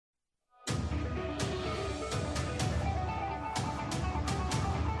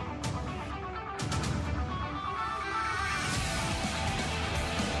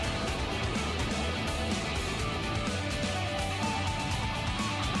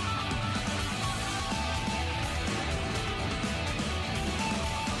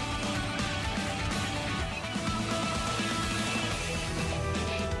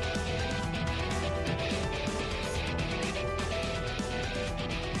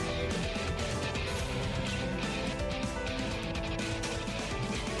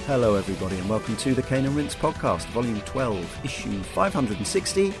Hello everybody and welcome to the Cane and Rinse podcast, volume 12, issue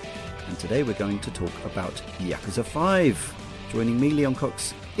 560, and today we're going to talk about Yakuza 5. Joining me, Leon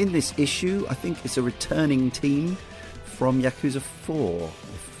Cox, in this issue, I think it's a returning team from Yakuza 4,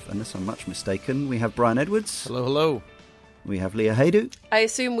 unless I'm much mistaken. We have Brian Edwards. Hello, hello. We have Leah Haydu. I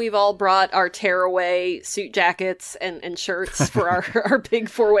assume we've all brought our tearaway suit jackets and shirts for our big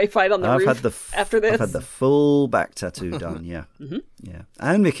four-way fight on the roof after this. I've had the full back tattoo done, yeah. Mm-hmm. Yeah.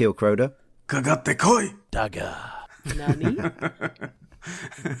 And Mikhail Kroder. Kagatte koi! Daga. Nani?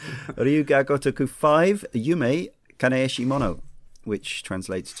 Ryuga Gotoku 5, Yume Kaneeshi Mono, which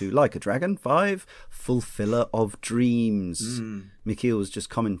translates to Like a Dragon 5, Fulfiller of Dreams. Mikhail was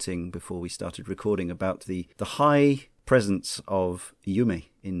just commenting before we started recording about the high presence of Yume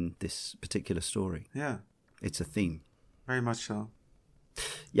in this particular story. Yeah. It's a theme. Very much so.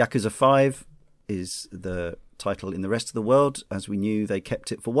 Yakuza 5 is the title in the rest of the world. As we knew, they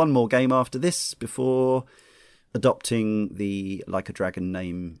kept it for one more game after this before adopting the Like a Dragon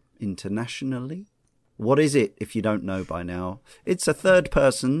name internationally. What is it, if you don't know by now? It's a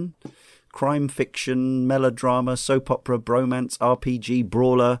third-person crime fiction, melodrama, soap opera, bromance, RPG,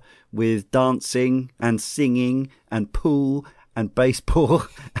 brawler with dancing and singing and pool and baseball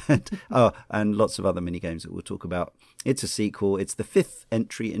and lots of other mini games that we'll talk about. It's a sequel. It's the fifth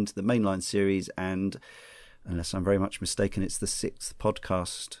entry into the mainline series, and unless I'm very much mistaken, it's the sixth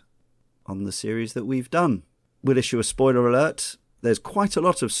podcast on the series that we've done. We'll issue a spoiler alert. There's quite a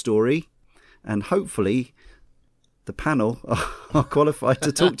lot of story, and hopefully the panel are qualified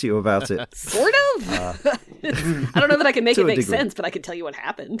to talk to you about it. Sort of. I don't know that I can make it make sense, but I can tell you what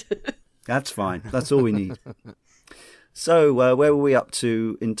happened. That's fine. That's all we need. So, where were we up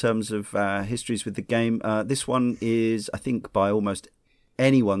to in terms of histories with the game? This one is, I think, by almost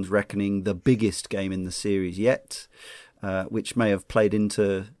anyone's reckoning, the biggest game in the series yet, which may have played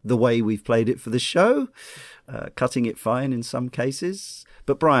into the way we've played it for the show, cutting it fine in some cases.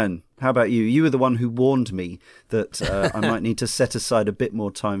 But Brian, how about you? You were the one who warned me that I might need to set aside a bit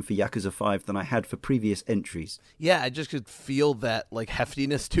more time for Yakuza 5 than I had for previous entries. Yeah, I just could feel that like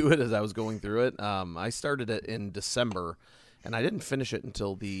heftiness to it as I was going through it. I started it in December, and I didn't finish it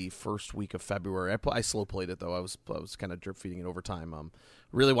until the first week of February. I slow played it though. I was kind of drip feeding it over time.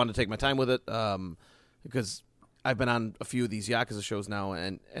 Really wanted to take my time with it because I've been on a few of these Yakuza shows now,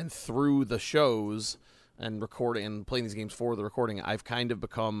 and through the shows and recording and playing these games for the recording, I've kind of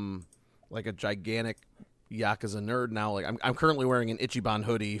become like a gigantic Yakuza nerd now. Like I'm currently wearing an Ichiban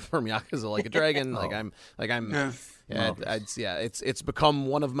hoodie from Yakuza Like a Dragon. It's become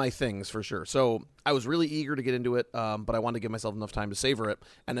one of my things for sure. So I was really eager to get into it, but I wanted to give myself enough time to savor it.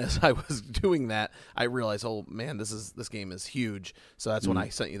 And as I was doing that, I realized, oh man, this game is huge. So that's when I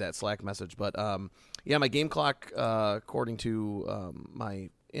sent you that Slack message. But my game clock, according to my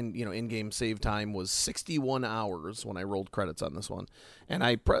in-game save time was 61 hours when I rolled credits on this one. And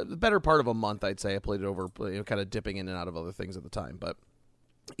the better part of a month, I'd say, I played it over, kind of dipping in and out of other things at the time. But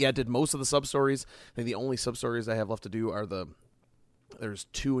yeah, I did most of the sub-stories. I think the only sub-stories I have left to do are there's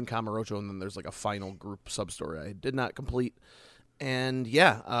 2 in Kamurocho, and then there's like a final group sub-story I did not complete. And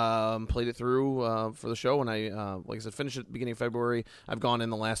played it through for the show, and I, like I said, finished it at the beginning of February. I've gone in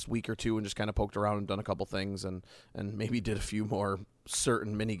the last week or two and just kind of poked around and done a couple things, and maybe did a few more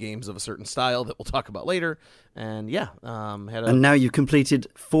certain mini games of a certain style that we'll talk about later. And and now you've completed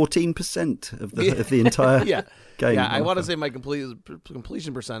 14% of the entire game. Yeah, I want to say my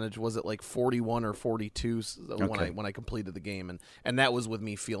completion percentage was at like 41 or 42 when I completed the game, and that was with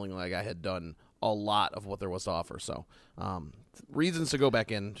me feeling like I had done a lot of what there was to offer. So reasons to go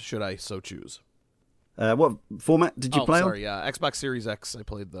back in should I so choose. What format did you play on? Xbox Series X. I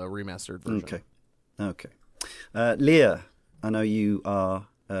played the remastered version. Okay. Leah, I know you are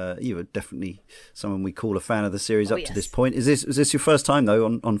definitely someone we call a fan of the series to this point. Is this your first time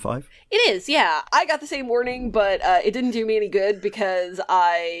though on 5? It is, yeah. I got the same warning, but it didn't do me any good because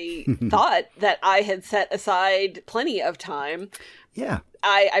I thought that I had set aside plenty of time. Yeah.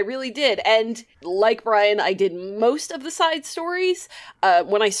 I really did. And like Brian, I did most of the side stories.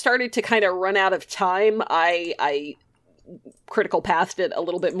 When I started to kind of run out of time, I critical pathed it a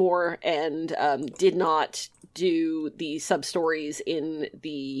little bit more and did not do the sub-stories in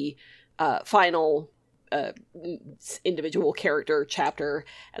the final individual character chapter,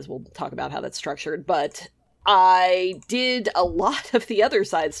 as we'll talk about how that's structured. But I did a lot of the other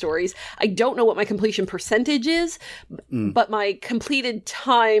side stories. I don't know what my completion percentage is, but my completed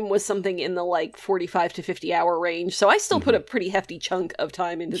time was something in the like 45 to 50 hour range. So I still put a pretty hefty chunk of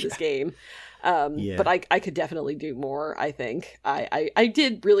time into this game. But I could definitely do more, I think. I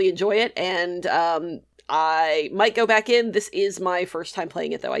did really enjoy it. And I might go back in. This is my first time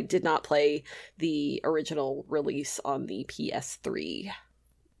playing it, though. I did not play the original release on the PS3.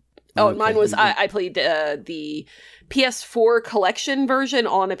 Oh, and mine was, I played the PS4 collection version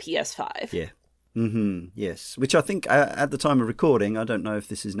on a PS5. Yeah. Yes, which I think at the time of recording, I don't know if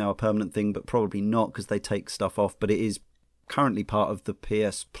this is now a permanent thing, but probably not because they take stuff off, but it is currently part of the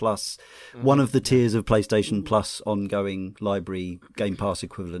PS Plus, one of the tiers of PlayStation Plus ongoing library Game Pass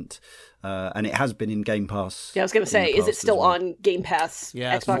equivalent. And it has been in Game Pass. Yeah, I was going to say, is it still on Game Pass?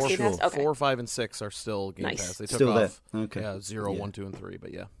 Yeah, Xbox Game Pass? Okay. 4, 5, and 6 are still Game Pass. They took still off there. Okay. Yeah, 0, 1, 2, and 3,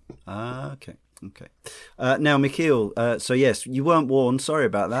 but yeah. Okay. Now, Michiel, so yes, you weren't warned. Sorry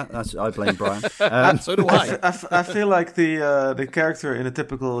about that. I blame Brian. So do I. I feel like the character in a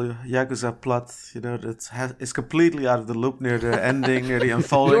typical Yakuza plot, is completely out of the loop near the ending, near the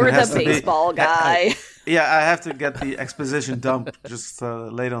unfolding. You're the baseball guy. Yeah, I have to get the exposition dump just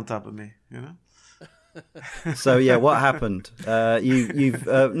laid on top of me, So yeah, what happened? You've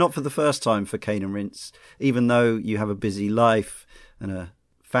not for the first time for Kane and Rince, even though you have a busy life and a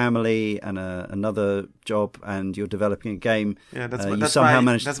family and another job, and you're developing a game. Yeah, that's my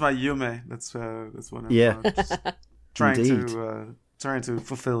Yume. That's what I'm trying to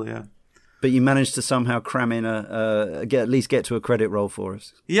fulfill. Yeah. But you managed to somehow cram in at least get to a credit roll for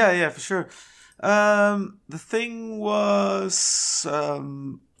us. Yeah, for sure. The thing was,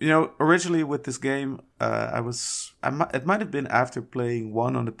 originally with this game, it might have been after playing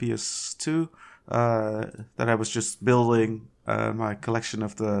 1 on the PS2 that I was just building my collection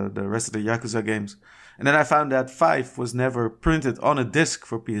of the rest of the Yakuza games. And then I found that 5 was never printed on a disc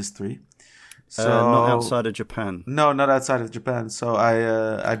for PS3. So not outside of Japan. No, not outside of Japan. So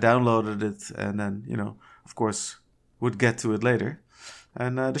I downloaded it and then, of course, would get to it later.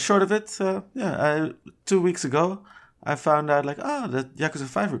 And the short of it, 2 weeks ago, I found out the Yakuza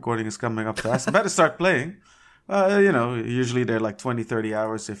 5 recording is coming up fast. I better start playing. Usually they're like 20, 30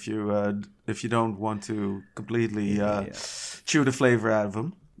 hours if you don't want to completely chew the flavor out of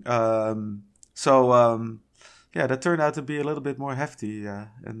them. That turned out to be a little bit more hefty.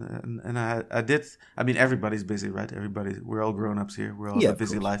 And I did. I mean, everybody's busy, right? We're all grown-ups here. We all have a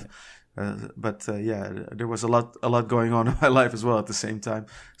busy life. There was a lot going on in my life as well at the same time.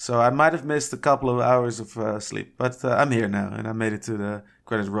 So I might have missed a couple of hours of sleep, but I'm here now, and I made it to the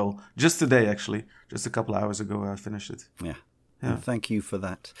credit roll just today. Actually, just a couple of hours ago, I finished it. Yeah. Well, thank you for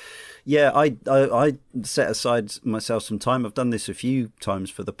that. Yeah, I set aside myself some time. I've done this a few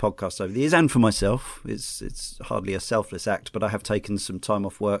times for the podcast over the years, and for myself. It's hardly a selfless act, but I have taken some time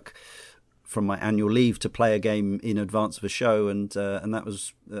off work from my annual leave to play a game in advance of a show, and that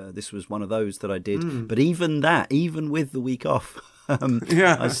was this was one of those that I did. But even with the week off,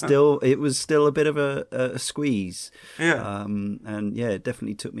 it was still a bit of a squeeze. It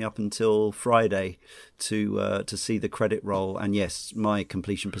definitely took me up until Friday to see the credit roll. And yes, my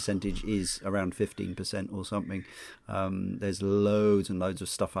completion percentage is around 15% or something. There's loads and loads of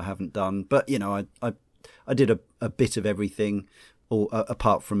stuff I haven't done, but I did a bit of everything. Or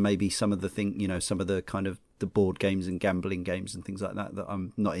apart from maybe some of the some of the kind of the board games and gambling games and things like that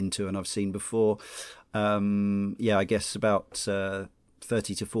I'm not into and I've seen before. I guess about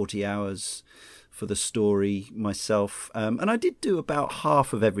 30 to 40 hours for the story myself. And I did do about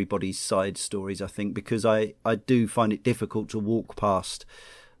half of everybody's side stories, I think, because I do find it difficult to walk past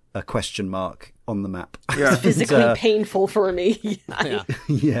a question mark on the map. Yeah. It's physically painful for me. And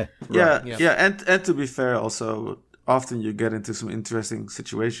to be fair, also, often you get into some interesting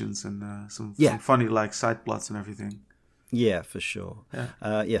situations and some funny side plots and everything. Yeah, for sure.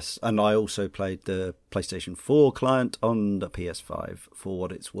 Yes, and I also played the PlayStation 4 client on the PS5 for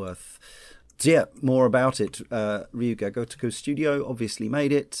what it's worth. So more about it. Ryuga Gotoku Studio obviously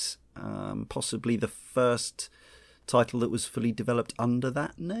made it. Possibly the first title that was fully developed under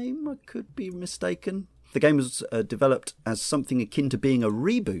that name. I could be mistaken. The game was developed as something akin to being a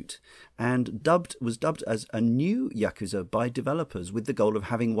reboot and was dubbed as a new Yakuza by developers with the goal of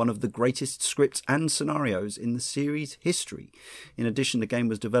having one of the greatest scripts and scenarios in the series' history. In addition, the game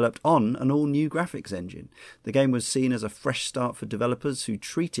was developed on an all-new graphics engine. The game was seen as a fresh start for developers who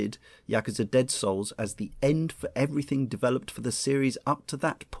treated Yakuza Dead Souls as the end for everything developed for the series up to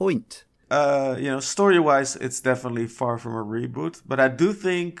that point. Story-wise, it's definitely far from a reboot, but I do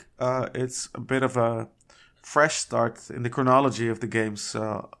think it's a bit of a fresh start in the chronology of the games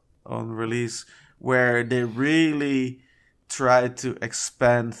on release, where they really tried to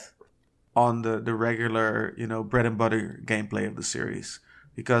expand on the regular, bread and butter gameplay of the series.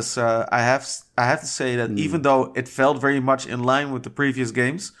 Because I have to say that even though it felt very much in line with the previous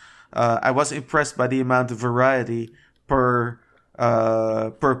games, I was impressed by the amount of variety per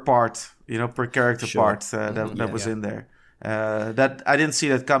per part, per character part that was in there. That I didn't see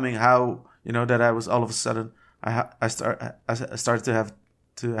that coming. How that I was all of a sudden I started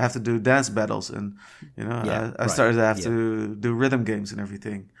to have to do dance battles, and I started to have to do rhythm games and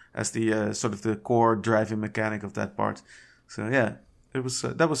everything as the sort of the core driving mechanic of that part. So yeah, it was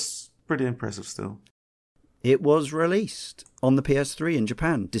that was pretty impressive still. It was released on the PS3 in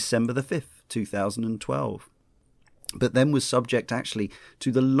Japan, December the 5th, 2012. But then was subject actually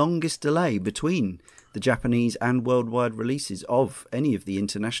to the longest delay between the Japanese and worldwide releases of any of the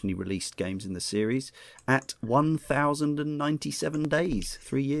internationally released games in the series at 1,097 days,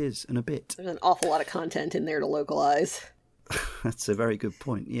 3 years and a bit. There's an awful lot of content in there to localize. That's a very good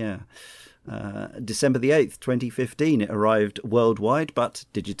point, yeah. December the 8th, 2015, it arrived worldwide, but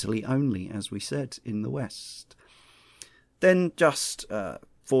digitally only, as we said, in the West. Then just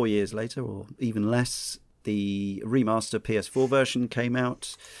 4 years later, or even less, the remaster PS4 version came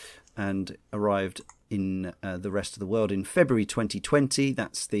out and arrived in the rest of the world in February 2020.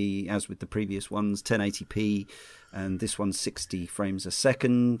 That's as with the previous ones, 1080p, and this one's 60 frames a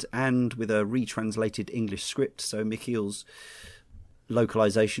second, and with a retranslated English script. So Michiel's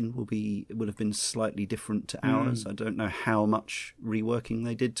localization will have been slightly different to ours. I don't know how much reworking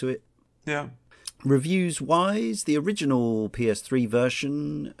they did to it. Yeah. Reviews-wise, the original PS3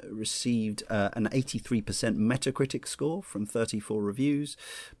 version received an 83% Metacritic score from 34 reviews.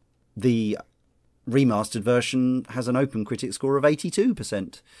 The remastered version has an Open Critic score of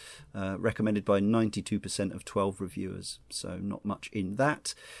 82%, recommended by 92% of 12 reviewers, so not much in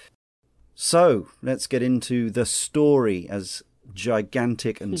that. So, let's get into the story, as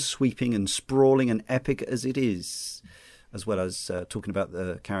gigantic and sweeping and sprawling and epic as it is, as well as talking about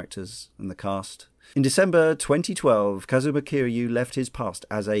the characters and the cast. In December 2012, Kazuma Kiryu left his past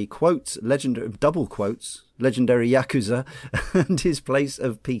as a legendary Yakuza and his place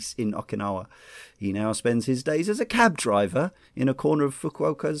of peace in Okinawa. He now spends his days as a cab driver in a corner of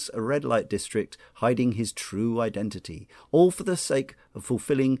Fukuoka's red light district, hiding his true identity, all for the sake of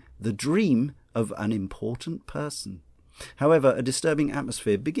fulfilling the dream of an important person. However, a disturbing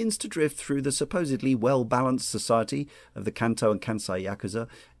atmosphere begins to drift through the supposedly well-balanced society of the Kanto and Kansai Yakuza,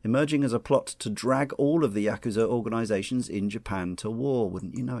 emerging as a plot to drag all of the Yakuza organizations in Japan to war,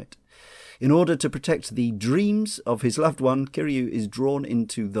 wouldn't you know it? In order to protect the dreams of his loved one, Kiryu is drawn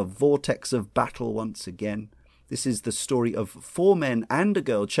into the vortex of battle once again. This is the story of 4 men and a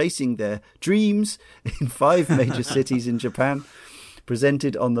girl chasing their dreams in 5 major cities in Japan,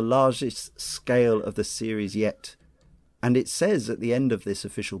 presented on the largest scale of the series yet. And it says at the end of this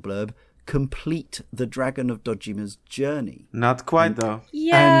official blurb, complete the Dragon of Dojima's journey. Not quite, though.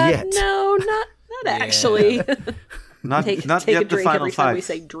 Yeah, and yet. no, not actually. Not take yet a the drink final every time fight. we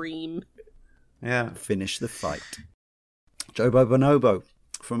say dream. Yeah. Finish the fight. Jobo Bonobo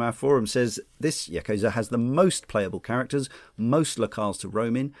from our forum says, this Yakuza has the most playable characters, most locales to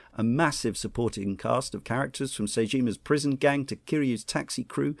roam in, a massive supporting cast of characters from Seijima's prison gang to Kiryu's taxi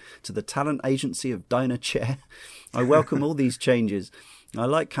crew to the talent agency of Diner Chair. I welcome all these changes. I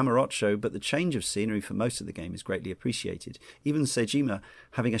like Kamurocho, but the change of scenery for most of the game is greatly appreciated. Even Seijima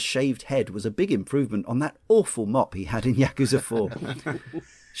having a shaved head was a big improvement on that awful mop he had in Yakuza 4.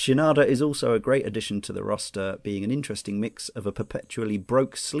 Shinada is also a great addition to the roster, being an interesting mix of a perpetually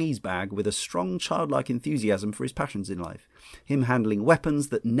broke sleazebag with a strong childlike enthusiasm for his passions in life. Him handling weapons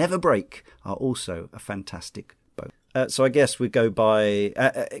that never break are also a fantastic bonus. So I guess we go by...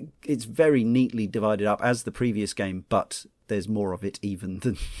 it's very neatly divided up as the previous game, but there's more of it even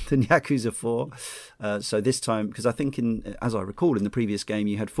than Yakuza 4. So this time, because I think, as I recall, in the previous game,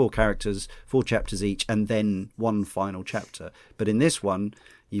 you had 4 characters, 4 chapters each, and then one final chapter. But in this one,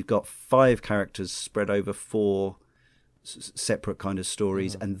 you've got 5 characters spread over 4 separate kind of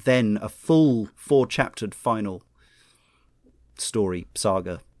stories, and then a full 4-chaptered final story,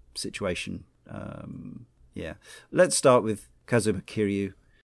 saga situation. Yeah. Let's start with Kazuma Kiryu.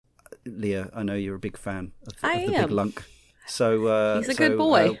 Leah, I know you're a big fan of the big lunk. So he's a good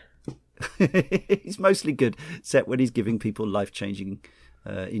boy. He's mostly good, except when he's giving people life-changing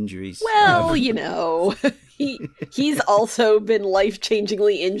injuries. Well, he's also been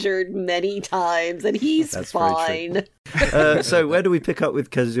life-changingly injured many times, and he's fine. So where do we pick up with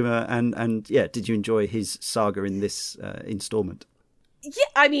Kazuma? And yeah, did you enjoy his saga in this installment? Yeah,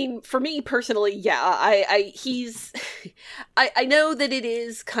 I mean, for me personally, yeah, I know that it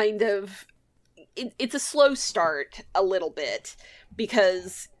is kind of, it's a slow start a little bit,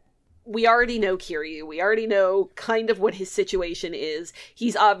 because we already know Kiryu, we already know kind of what his situation is.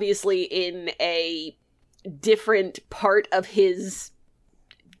 He's obviously in a different part of his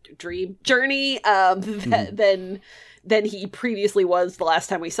dream journey than than he previously was the last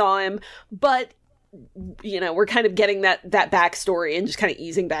time we saw him. But we're kind of getting that backstory and just kind of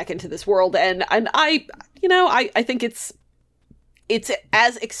easing back into this world. And I think it's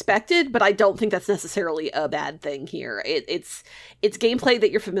as expected, but I don't think that's necessarily a bad thing here. It's gameplay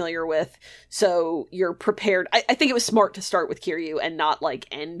that you're familiar with, so you're prepared. I think it was smart to start with Kiryu and not like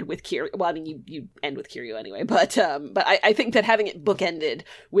end with Kiryu. Well, I mean, you end with Kiryu anyway, but I think that having it bookended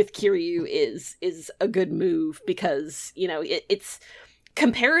with Kiryu is a good move, because it's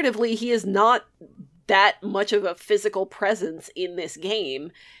comparatively, he is not that much of a physical presence in this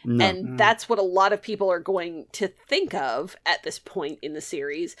game. No. And that's what a lot of people are going to think of at this point in the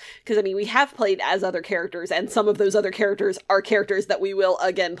series. Because, I mean, we have played as other characters, and some of those other characters are characters that we will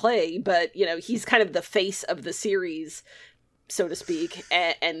again play, but, he's kind of the face of the series, so to speak,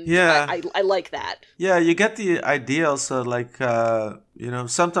 and yeah. I like that. Yeah, you get the idea also, like,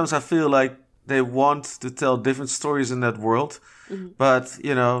 sometimes I feel like they want to tell different stories in that world, but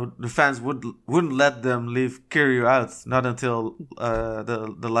the fans wouldn't let them leave Kiryu out, not until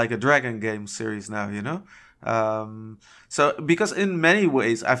the Like a Dragon game series now, so because in many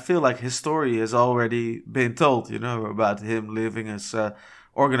ways I feel like his story has already been told, about him living his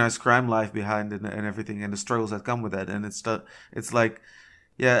organized crime life behind and everything, and the struggles that come with that. And it's like,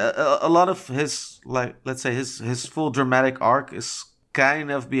 yeah, a lot of his, like, let's say his full dramatic arc is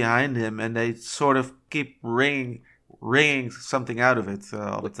kind of behind him, and they sort of keep wringing something out of it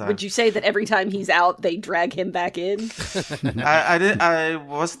all the time. Would you say that every time he's out, they drag him back in? I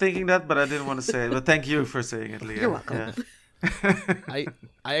was thinking that, but I didn't want to say it. But thank you for saying it, Leah. You're welcome. Yeah.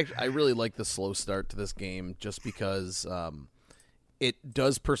 I really like the slow start to this game, just because it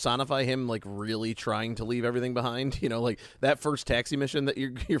does personify him, like, really trying to leave everything behind. Like that first taxi mission that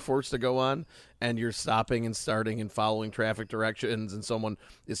you're forced to go on, and you're stopping and starting and following traffic directions, and someone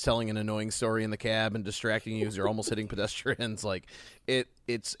is telling an annoying story in the cab and distracting you as you're almost hitting pedestrians. Like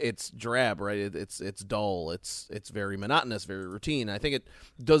it's drab, right? It's dull. It's very monotonous, very routine. I think it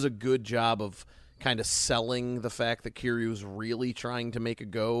does a good job of kind of selling the fact that Kiryu's really trying to make a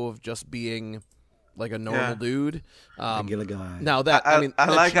go of just being like a normal dude, regular guy. Now that I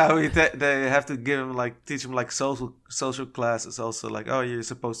like how they have to teach him like social classes. Also, like, oh, you're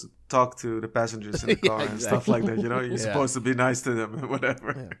supposed to talk to the passengers in the car and stuff like that. You're supposed to be nice to them and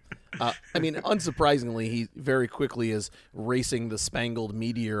whatever. Yeah. Unsurprisingly, he very quickly is racing the spangled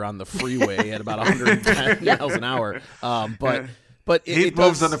meteor on the freeway at about 110 miles an hour. But it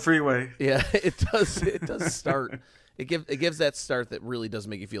moves on the freeway. Yeah, it does. It does start. It gives that start that really does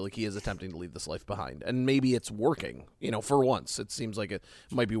make you feel like he is attempting to leave this life behind, and maybe it's working. For once, it seems like it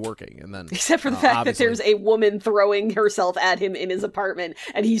might be working. And then, except for the fact that there's a woman throwing herself at him in his apartment,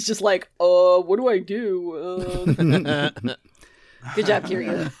 and he's just like, what do I do? Good job,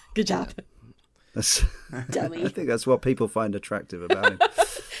 Kiryu. Good job. Dummy. I think that's what people find attractive about him.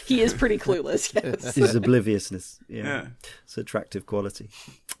 He is pretty clueless. Yes. His obliviousness. Yeah. It's attractive quality.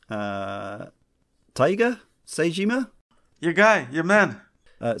 Taiga Seijima? Your guy, your man.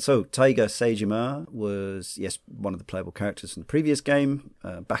 So Taiga Seijima was, one of the playable characters from the previous game,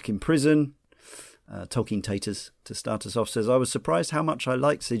 back in prison. Tolkien Taters, to start us off, says, I was surprised how much I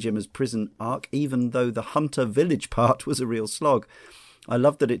liked Seijima's prison arc, even though the Hunter village part was a real slog. I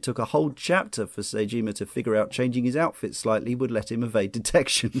loved that it took a whole chapter for Seijima to figure out changing his outfit slightly would let him evade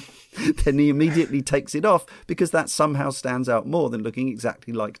detection. Then he immediately takes it off, because that somehow stands out more than looking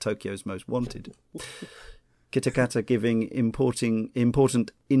exactly like Tokyo's Most Wanted. Kitakata giving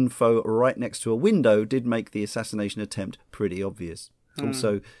important info right next to a window did make the assassination attempt pretty obvious.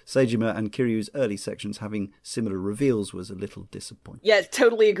 Also, Seijima and Kiryu's early sections having similar reveals was a little disappointing. Yeah,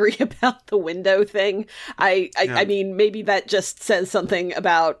 totally agree about the window thing. I mean, maybe that just says something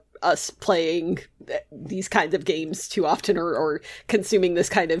about us playing these kinds of games too often, or consuming this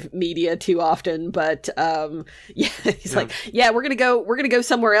kind of media too often. But he's like, we're gonna go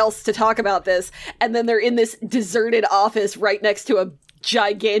somewhere else to talk about this, and then they're in this deserted office right next to a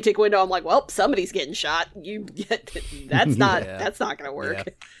gigantic window. I'm like, well, somebody's getting shot. That's not gonna work.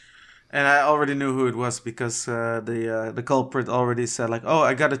 Yeah. And I already knew who it was, because the culprit already said, like, "Oh,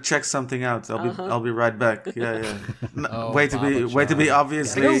 I gotta check something out. I'll be right back." Yeah. Way to be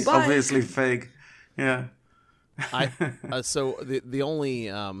obviously fake. Yeah. So the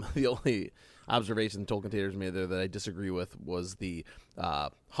only observation Tolkien Taters made there that I disagree with was the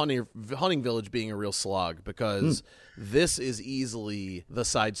hunting village being a real slog, because this is easily the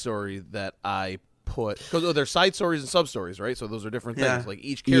side story that I put, because they're side stories and sub stories, right? So those are different things. Like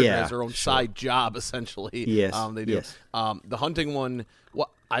each character has their own side job, essentially. Yes, they do. Yes. The hunting one,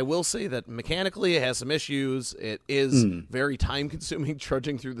 I will say that mechanically it has some issues. It is very time consuming,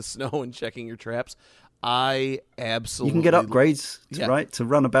 trudging through the snow and checking your traps. I absolutely... You can get upgrades, right, to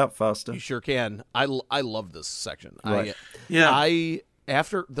run about faster. You sure can. I love this section. Right. I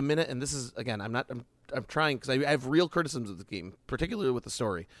after the minute, and this is, again, I'm trying, because I have real criticisms of the game, particularly with the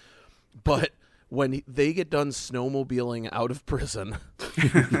story. But when they get done snowmobiling out of prison,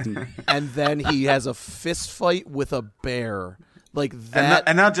 and then he has a fist fight with a bear... Like that,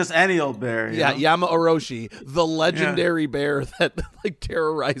 and not just any old bear. Yeah, know? Yama Orochi, the legendary bear that like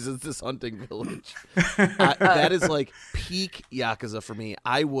terrorizes this hunting village. That is like peak Yakuza for me.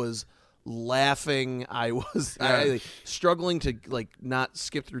 I was laughing. I was struggling to like not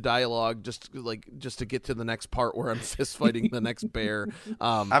skip through dialogue just to get to the next part where I'm fist fighting the next bear.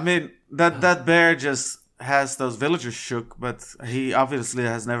 I mean that bear just has those villagers shook, but he obviously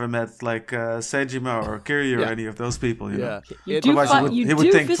has never met like Sejima or Kiryu or any of those people. You know? You do, he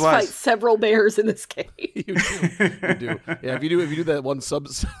would think fist twice. fight several bears in this game. You do. Yeah, if you do that one sub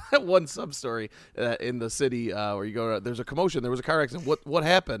story in the city where you go, there's a commotion, there was a car accident. What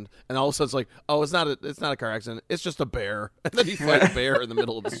happened? And all of a sudden it's like, oh, it's not a car accident. It's just a bear. And then you fight a bear in the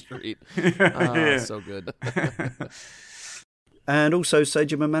middle of the street. So good. And also,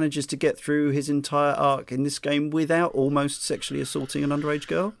 Sejima manages to get through his entire arc in this game without almost sexually assaulting an underage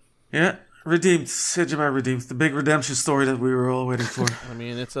girl. Yeah, redeemed. Sejima redeemed. The big redemption story that we were all waiting for. I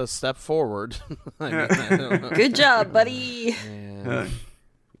mean, it's a step forward. I don't know. Good job, buddy. Yeah.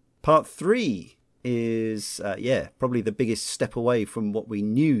 Part 3 is, probably the biggest step away from what we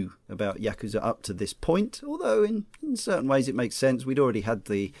knew about Yakuza up to this point, although in certain ways it makes sense. We'd already had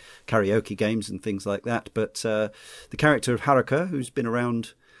the karaoke games and things like that, but the character of Haruka, who's been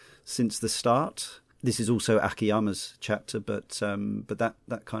around since the start, this is also Akiyama's chapter, but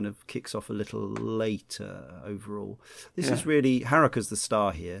that kind of kicks off a little later overall. This is really, Haruka's the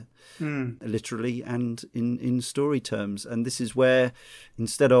star here, literally and in story terms. And this is where,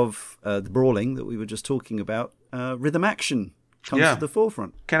 instead of the brawling that we were just talking about, rhythm action comes to the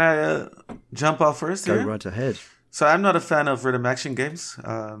forefront. Can I jump off first Go here? right ahead. So I'm not a fan of rhythm action games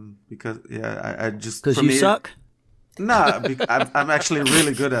because, I just... Because you suck? No, I'm actually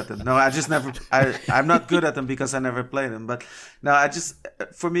really good at them. No, I'm not good at them because I never play them. But no,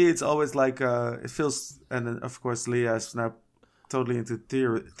 for me, it's always like, it feels, and then of course, Leah is now totally into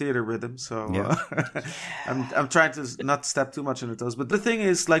theater rhythm. So I'm trying to not step too much on toes. But the thing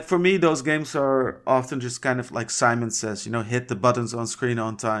is, like, for me, those games are often just kind of like Simon says, hit the buttons on screen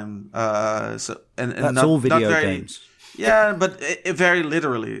on time. And that's not, all video not very, games. Yeah, but it very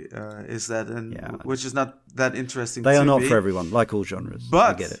literally is that, and which is not that interesting. They are not for everyone, like all genres.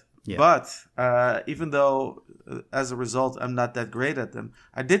 But I get it. Yeah. But even though as a result I'm not that great at them,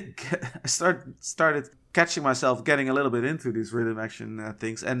 I started catching myself getting a little bit into these rhythm action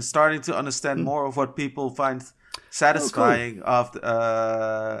things and starting to understand more of what people find satisfying about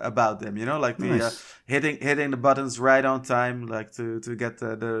them. Like the hitting the buttons right on time, like to get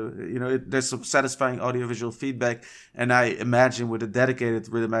there's some satisfying audiovisual feedback, and I imagine with a dedicated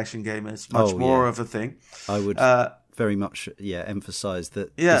rhythm action game it's much more of a thing. I would very much emphasize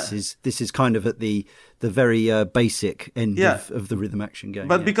that this is kind of at the very basic end of the rhythm action game.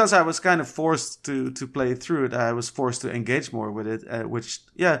 But because I was kind of forced to play through it, I was forced to engage more with it, which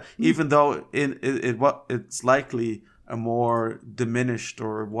even though it's likely a more diminished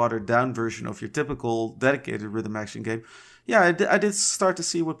or watered down version of your typical dedicated rhythm action game. I did start to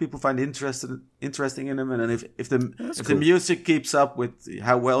see what people find interesting in them, and if the music keeps up with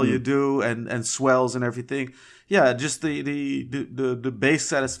how well you do and swells and everything, just the base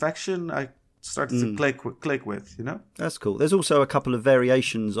satisfaction I started to click with, That's cool. There's also a couple of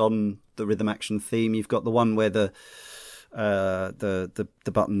variations on the rhythm action theme. You've got the one where the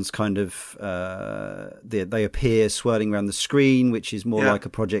buttons kind of they appear swirling around the screen, which is more like a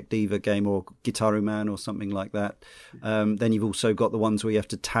Project Diva game or Gitaru Man or something like that. Then you've also got the ones where you have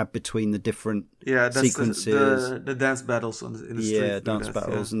to tab between the different sequences. The dance battles in the street. Dance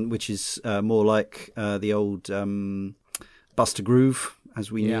battles, and which is more like the old Buster Groove as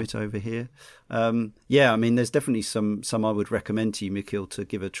we knew it over here. I mean, there's definitely some I would recommend to you, Mikhail, to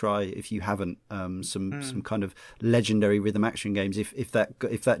give a try if you haven't. Some kind of legendary rhythm action games. If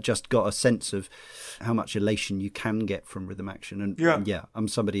that just got a sense of how much elation you can get from rhythm action, and I'm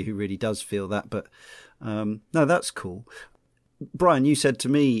somebody who really does feel that. But no, that's cool. Brian, you said to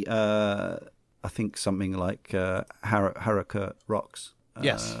me, I think something like Haruka rocks.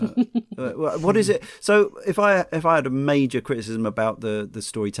 Yes. What is it? So if I had a major criticism about the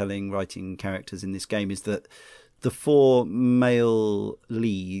storytelling, writing characters in this game, is that the 4 male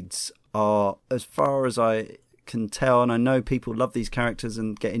leads are, as far as I can tell, and I know people love these characters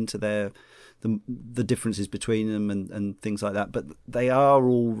and get into their the differences between them and things like that. But they are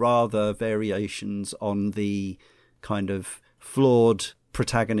all rather variations on the kind of flawed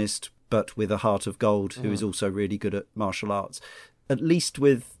protagonist, but with a heart of gold, who is also really good at martial arts. At least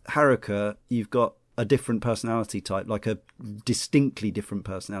with Haruka, you've got a different personality type, like a distinctly different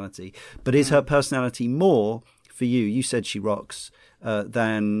personality. But is her personality more, for you, you said she rocks,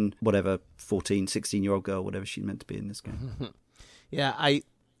 than whatever 14, 16-year-old girl, whatever she's meant to be in this game? Yeah,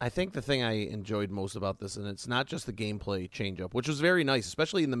 I think the thing I enjoyed most about this, and it's not just the gameplay change-up, which was very nice,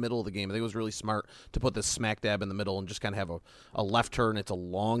 especially in the middle of the game. I think it was really smart to put this smack dab in the middle and just kind of have a left turn. It's a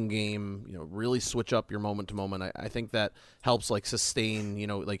long game, really switch up your moment to moment. I think that helps, like, sustain,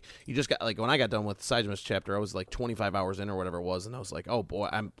 like, you just got, like, when I got done with Saijima's chapter, I was, like, 25 hours in or whatever it was, and I was like, oh, boy,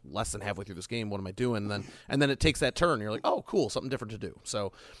 I'm less than halfway through this game. What am I doing? And then it takes that turn. And you're like, oh, cool, something different to do.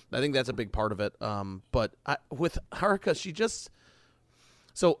 So I think that's a big part of it. But with Haruka, she just...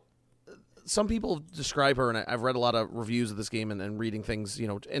 So some people describe her, and I've read a lot of reviews of this game and reading things,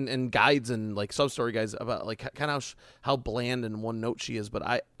 and guides and like sub-story guides about like kind of how bland and one note she is.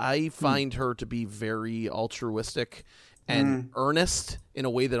 But I find her to be very altruistic and earnest in a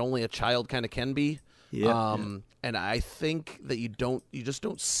way that only a child kind of can be. And I think that you just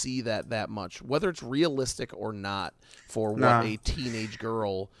don't see that much, whether it's realistic or not, for what a teenage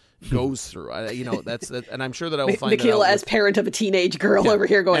girl goes through. That's and I'm sure that I will find Michaela, out as parent of a teenage girl over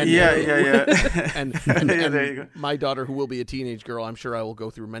here going, and there you go. My daughter, who will be a teenage girl, I'm sure I will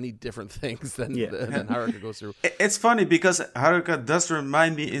go through many different things than Haruka goes through. It's funny because Haruka does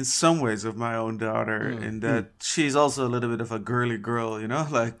remind me in some ways of my own daughter, in that she's also a little bit of a girly girl,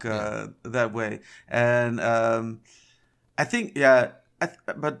 that way. And I think,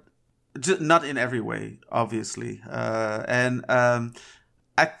 but just not in every way, obviously.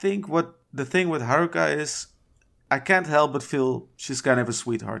 I think what the thing with Haruka is, I can't help but feel she's kind of a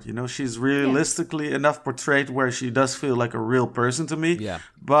sweetheart. She's realistically enough portrayed where she does feel like a real person to me,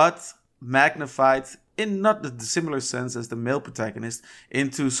 but magnified in not the similar sense as the male protagonist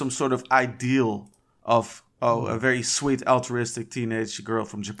into some sort of ideal of a very sweet, altruistic teenage girl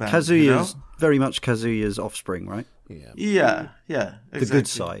from Japan. Kazuya's very much Kazuya's offspring, right? Yeah, exactly. The good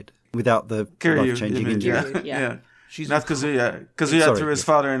side, without the life-changing injury. Yeah. She's not Kazuya. Kazuya threw his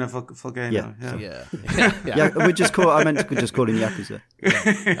father in a volcano. I meant to just call him Yakuza.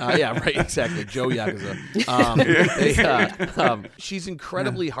 Right, exactly. Joe Yakuza. She's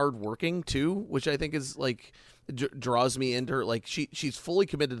incredibly hardworking too, which I think is like draws me into her. Like she's fully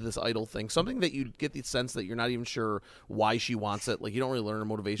committed to this idol thing. Something that you get the sense that you're not even sure why she wants it. Like you don't really learn her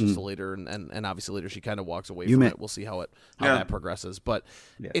motivations till later, and obviously later she kind of walks away from it. We'll see how that progresses. But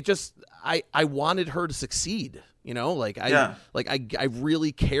it just I wanted her to succeed. I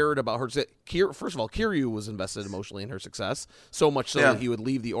really cared about her. First of all, Kiryu was invested emotionally in her success, so much so that he would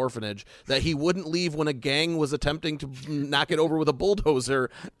leave the orphanage, that he wouldn't leave when a gang was attempting to knock it over with a bulldozer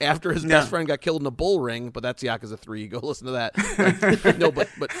after his best friend got killed in a bull ring. But that's Yakuza 3. Go listen to that.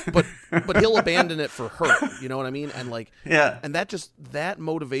 But he'll abandon it for her. You know what I mean? And and that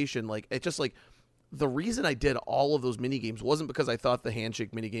motivation, the reason I did all of those mini games wasn't because I thought the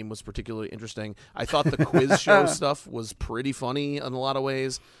handshake mini game was particularly interesting. I thought the quiz show stuff was pretty funny in a lot of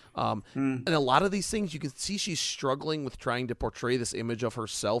ways. And a lot of these things, you can see she's struggling with trying to portray this image of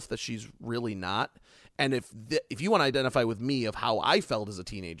herself that she's really not. And if you want to identify with me of how I felt as a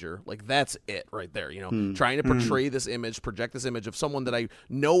teenager, like that's it right there, trying to portray this image, project this image of someone that I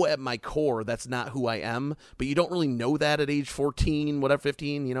know at my core that's not who I am, but you don't really know that at age 14, whatever,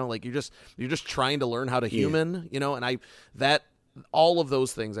 15, you're just trying to learn how to human, and all of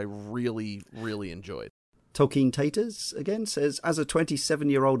those things I really, really enjoyed. Tolkien Taters again says, as a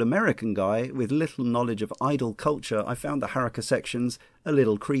 27-year-old American guy with little knowledge of idol culture, I found the Haruka sections a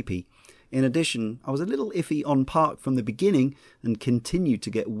little creepy. In addition, I was a little iffy on Park from the beginning and continued to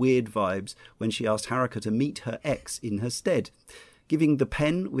get weird vibes when she asked Haruka to meet her ex in her stead. Giving the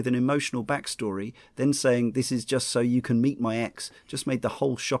pen with an emotional backstory, then saying this is just so you can meet my ex, just made the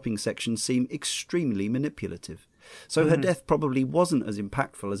whole shopping section seem extremely manipulative. So her death probably wasn't as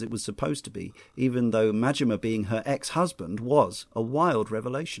impactful as it was supposed to be, even though Majima being her ex-husband was a wild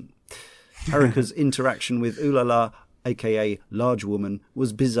revelation. Haruka's interaction with Ulala, aka Large Woman,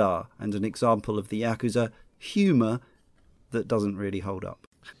 was bizarre and an example of the Yakuza humour that doesn't really hold up.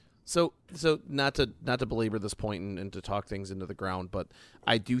 So not to belabor this point and to talk things into the ground, but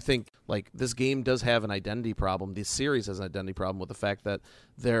I do think this game does have an identity problem. This series has an identity problem with the fact that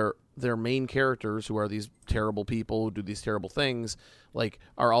their main characters, who are these terrible people who do these terrible things,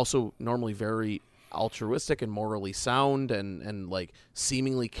 are also normally very altruistic and morally sound and like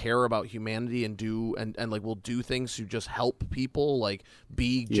seemingly care about humanity and like will do things to just help people, like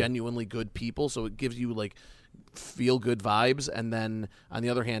be genuinely good people. So it gives you like feel good vibes, and then on the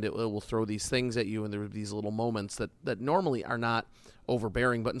other hand it will throw these things at you, and there are these little moments that normally are not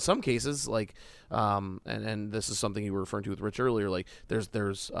overbearing, but in some cases, like and this is something you were referring to with Rich earlier, like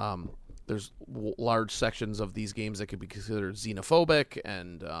there's large sections of these games that could be considered xenophobic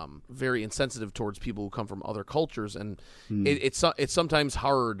and very insensitive towards people who come from other cultures, and it's sometimes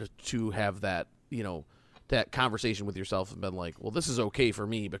hard to have that, you know, that conversation with yourself and been like, well, this is okay for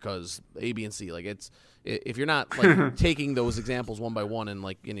me because A, B, and C. Like, it's if you're not like taking those examples one by one and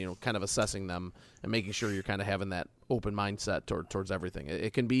like, you know, kind of assessing them and making sure you're kind of having that open mindset towards everything, there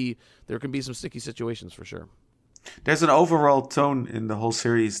can be some sticky situations for sure. There's an overall tone in the whole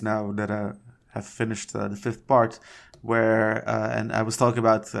series now that I have finished the 5th part, where and I was talking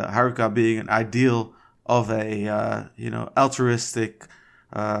about Haruka being an ideal of a altruistic,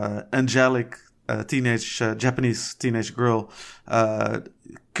 angelic Japanese teenage girl.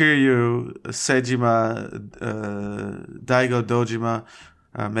 Kiryu, Seijima, Daigo, Dojima,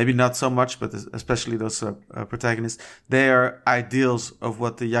 maybe not so much, but especially those protagonists, they are ideals of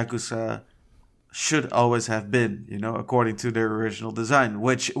what the Yakuza should always have been, you know, according to their original design,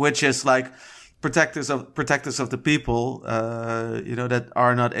 which is like protectors of the people, you know, that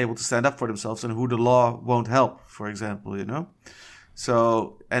are not able to stand up for themselves and who the law won't help, for example, you know.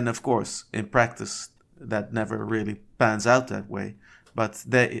 So, and of course, in practice, that never really pans out that way. But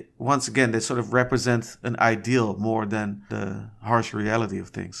they sort of represent an ideal more than the harsh reality of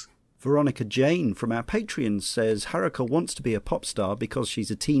things. Veronica Jane from our Patreon says Haruka wants to be a pop star because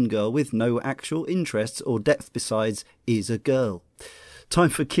she's a teen girl with no actual interests or depth besides is a girl. Time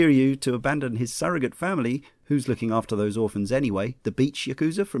for Kiryu to abandon his surrogate family, who's looking after those orphans anyway, the beach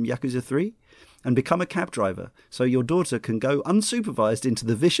Yakuza from Yakuza 3, and become a cab driver, so your daughter can go unsupervised into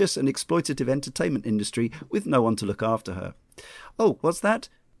the vicious and exploitative entertainment industry with no one to look after her. Oh, what's that?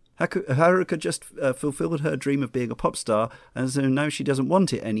 Haruka just fulfilled her dream of being a pop star, and so now she doesn't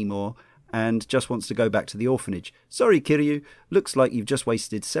want it anymore and just wants to go back to the orphanage. Sorry, Kiryu. Looks like you've just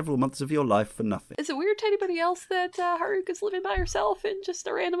wasted several months of your life for nothing. Is it weird to anybody else that Haruka's living by herself in just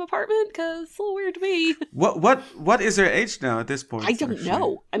a random apartment? Because it's a little weird to me. What is her age now at this point? I don't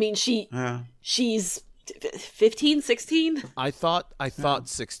know. I mean, she's 15, 16? I thought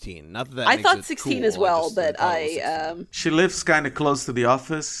 16. Not that I makes thought it 16 cool. as well, but She lives kind of close to the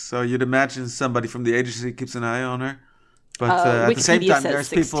office, so you'd imagine somebody from the agency keeps an eye on her. But at the same time, there's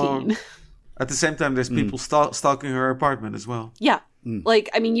 16. people. At the same time, there's people stalking her apartment as well. Yeah. Like,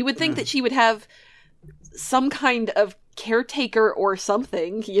 I mean, you would think that she would have some kind of caretaker or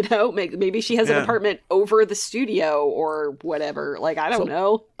something, you know? Maybe she has an apartment over the studio or whatever. Like, I don't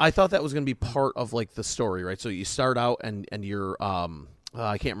know. I thought that was going to be part of, like, the story, right? So you start out and you're,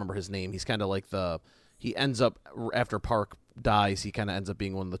 I can't remember his name. He's kind of like he ends up, after Park dies, he kind of ends up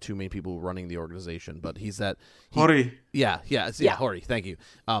being one of the two main people running the organization, but he's that Hori. Yeah, Hori, thank you.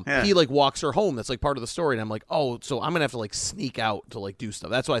 He like walks her home. That's like part of the story, and I'm like, oh, so I'm gonna have to like sneak out to like do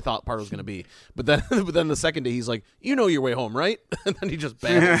stuff. That's what I thought part was gonna be. But then the second day he's like, you know your way home, right? And then he just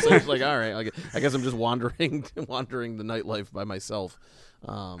bails. So it's like, all right, I guess I'm just wandering the nightlife by myself.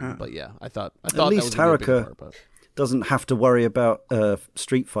 But yeah, I thought at that least was gonna be a big Haruka part, doesn't have to worry about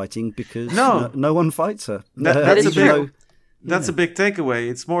street fighting because no one fights her. That's a big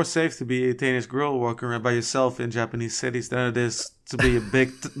takeaway. It's more safe to be a teenage girl walking around by yourself in Japanese cities than it is to be a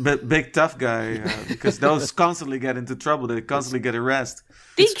big tough guy because those constantly get into trouble. They constantly get arrested.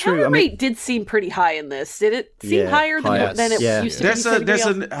 The encounter rate did seem pretty high in this. Did it seem higher than it used to be?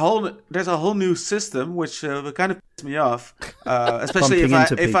 There's a whole new system which kind of pissed me off, especially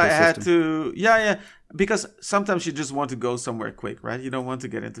if I had to. Because sometimes you just want to go somewhere quick, right? You don't want to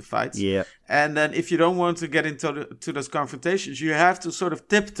get into fights. Yeah. And then if you don't want to get into those confrontations, you have to sort of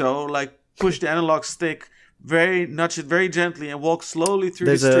tiptoe, like push the analog stick, nudge it very gently, and walk slowly through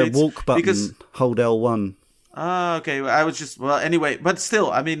the streets. There's a walk button. Hold L1. Okay. I was just anyway, but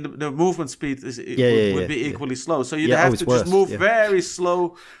still, I mean, the movement speed would be equally slow. So you'd have to just move very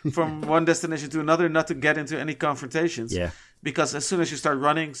slow from one destination to another, not to get into any confrontations. Yeah. Because as soon as you start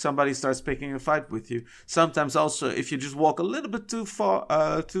running, somebody starts picking a fight with you. Sometimes also, if you just walk a little bit too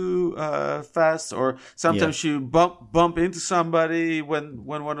fast, or sometimes you bump into somebody when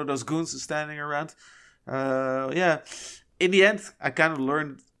one of those goons is standing around. In the end, I kind of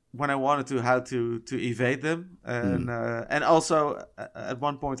learned when I wanted to how to evade them, and also at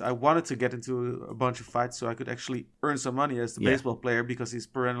one point I wanted to get into a bunch of fights so I could actually earn some money as the baseball player because he's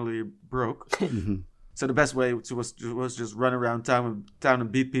perennially broke. So the best way was just run around town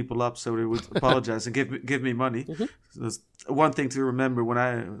and beat people up so they would apologize and give me money. So that's one thing to remember when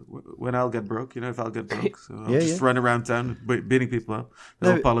I'll get broke. If I'll get broke, so I'll just run around town beating people up.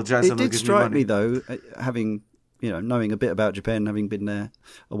 They'll apologize and they'll give me money. It did strike me though, having knowing a bit about Japan, having been there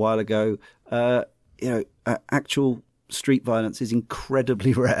a while ago, actual street violence is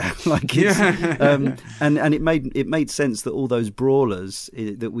incredibly rare. And it made sense that all those brawlers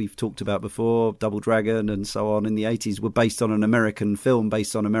that we've talked about before, Double Dragon and so on in the 80s, were based on an American film,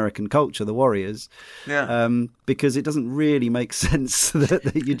 based on American culture, The Warriors. Because it doesn't really make sense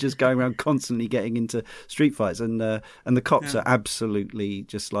that you're just going around constantly getting into street fights, and the cops are absolutely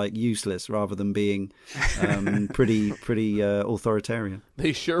just like useless rather than being pretty authoritarian.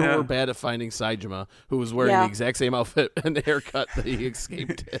 They sure were bad at finding Saejima, who was wearing the exact same outfit and haircut that he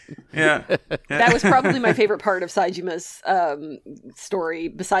escaped in. That was probably my favorite part of Saejima's story,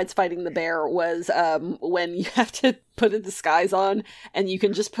 besides fighting the bear, was when you have to put a disguise on and you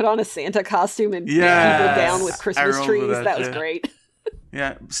can just put on a Santa costume and beat people down with Christmas trees. That was great.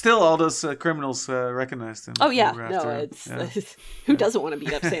 Yeah, still all those criminals recognized him. Oh yeah, it's who doesn't want to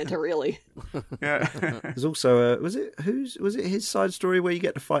beat up Santa, really? There's also was it his side story where you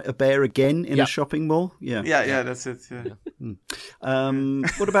get to fight a bear again in a shopping mall? Yeah, that's it.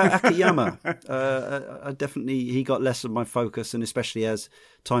 What about Akiyama? I definitely, he got less of my focus, and especially as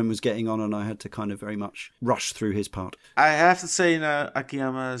time was getting on, and I had to kind of very much rush through his part. I have to say,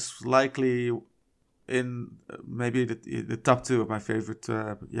 Akiyama is likely in maybe the top 2 of my favorite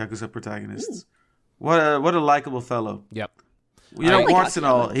Yakuza protagonists. What a likable fellow. Yep. Warts and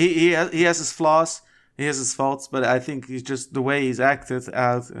all. He has his flaws, he has his faults, but I think he's just the way he's acted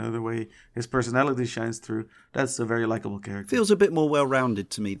out, the way his personality shines through. That's a very likable character. Feels a bit more well-rounded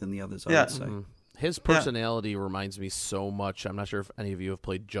to me than the others, I would say. His personality reminds me so much. I'm not sure if any of you have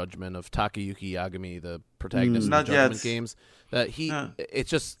played Judgment of Takayuki Yagami, the protagonist of the Judgment games. That it's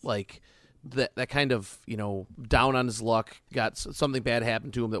just like that kind of, down on his luck, got something bad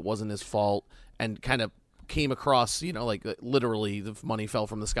happen to him that wasn't his fault, and kind of came across, like literally the money fell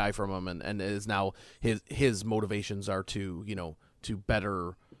from the sky from him, and is now his motivations are to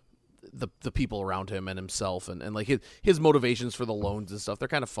better the people around him and himself, and like his motivations for the loans and stuff, they're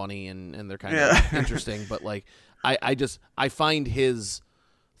kind of funny and they're kind of interesting, but like I find his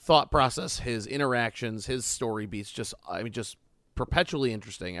thought process, his interactions, his story beats just perpetually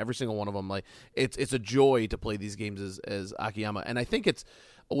interesting. Every single one of them, like it's a joy to play these games as Akiyama, and I think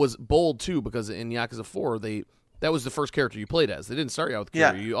was bold too, because in Yakuza 4 that was the first character you played as. They didn't start you out with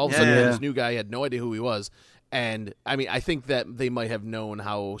Kiryu. You all of a sudden this new guy, had no idea who he was, and I think that they might have known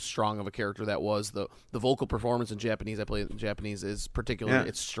how strong of a character that was. The vocal performance in Japanese, I play in Japanese, is particularly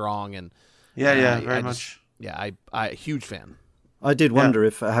it's strong, and very much. I huge fan. I did wonder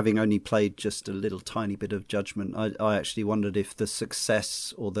if, having only played just a little tiny bit of Judgment, I actually wondered if the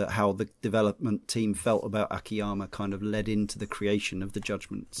success or how the development team felt about Akiyama kind of led into the creation of the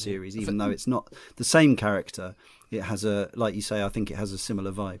Judgment series, even though it's not the same character. It has like you say, I think it has a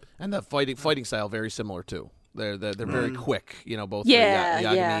similar vibe. And the fighting style very similar too. They're very quick, both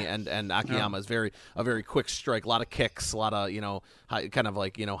Yagami and Akiyama is a very quick strike, a lot of kicks, a lot of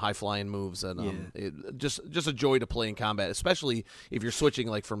high flying moves, and just a joy to play in combat, especially if you're switching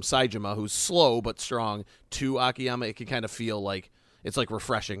like from Saejima, who's slow but strong, to Akiyama. It can kind of feel like it's like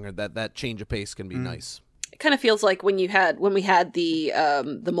refreshing, or that change of pace can be nice. It kind of feels like when we had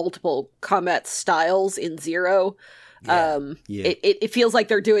the multiple combat styles in Zero. It feels like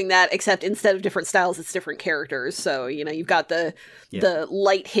they're doing that, except instead of different styles, it's different characters. So you've got the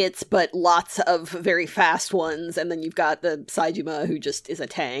light hits, but lots of very fast ones, and then you've got the Saejima, who just is a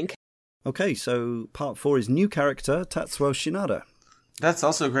tank. Okay, so part 4 is new character Tatsuo Shinada. That's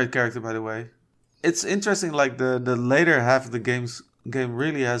also a great character, by the way. It's interesting, like the later half of the game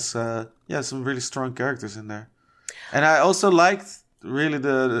really has some really strong characters in there, and I also liked really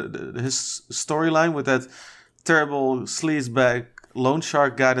his storyline with that terrible sleazebag loan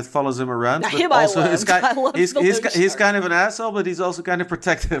shark guy that follows him around. But him also he's kind of an asshole, but he's also kind of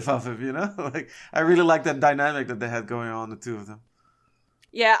protective of him, Like, I really like that dynamic that they had going on, the two of them.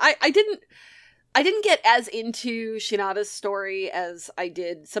 Yeah, I didn't get as into Shinada's story as I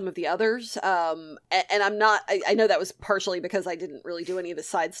did some of the others. And I know that was partially because I didn't really do any of his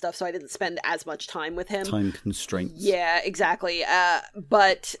side stuff, so I didn't spend as much time with him. Time constraints. Yeah, exactly.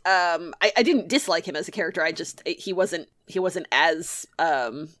 But I didn't dislike him as a character. He wasn't as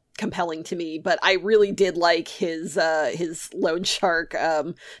compelling to me, but I really did like his loan shark,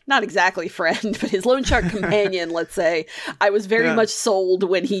 not exactly friend, but his loan shark companion, let's say. I was very much sold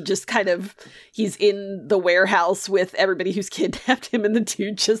when he just he's in the warehouse with everybody who's kidnapped him, and the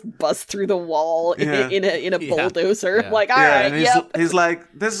dude just busts through the wall in a bulldozer. Yeah. Like, all right, and he's like,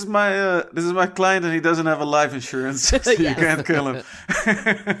 this is my client, and he doesn't have a life insurance, so you can't kill him.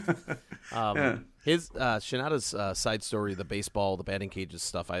 His Shinada's side story, the baseball, the batting cages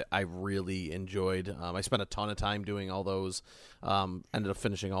stuff, I really enjoyed. I spent a ton of time doing all those. Ended up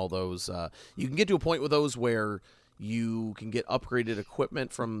finishing all those. You can get to a point with those where you can get upgraded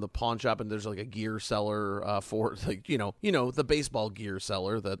equipment from the pawn shop, and there's like a gear seller for like you know the baseball gear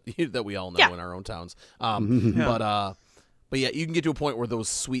seller that we all know in our own towns. But yeah, you can get to a point where those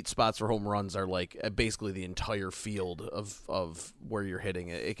sweet spots for home runs are like basically the entire field of where you're hitting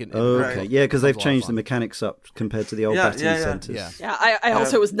it. Because they've changed the mechanics up compared to the old batting centers. Yeah, I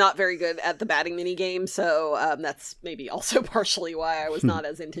also was not very good at the batting mini game, so that's maybe also partially why I was not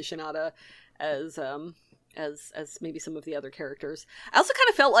as into Shinada as maybe some of the other characters. I also kind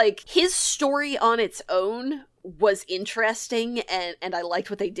of felt like his story on its own was interesting, and I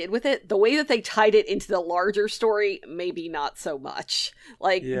liked what they did with it. The way that they tied it into the larger story, maybe not so much.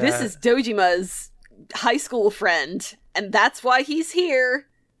 Like, this is Dojima's high school friend, and that's why he's here.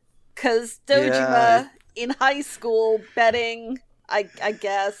 'Cause Dojima in high school betting, I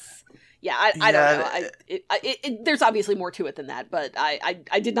guess. Yeah, I don't know. There's obviously more to it than that, but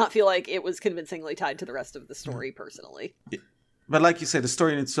I did not feel like it was convincingly tied to the rest of the story, personally. But like you said, the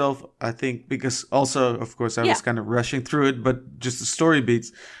story in itself, I think, because also, of course, I was kind of rushing through it, but just the story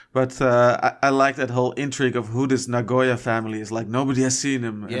beats. But I like that whole intrigue of who this Nagoya family is. Like, nobody has seen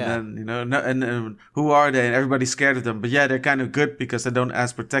him. Yeah. And then, and who are they? And everybody's scared of them. But yeah, they're kind of good because they don't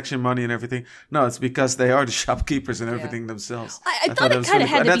ask protection money and everything. No, it's because they are the shopkeepers and everything themselves. I thought it kind of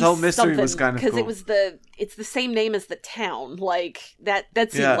had to that be whole mystery something, was kind of cool. because it's the same name as the town. Like, that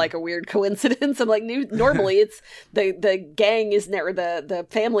seemed like a weird coincidence. I'm like, normally it's the gang is or the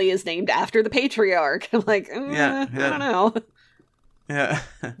family is named after the patriarch. I'm like, I don't know. Yeah.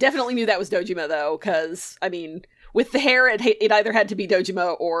 Definitely knew that was Dojima, though, because, I mean, with the hair, it either had to be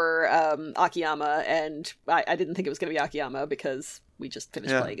Dojima or Akiyama, and I didn't think it was going to be Akiyama because we just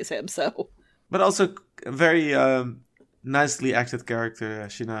finished playing as him, so. But also, a very nicely acted character,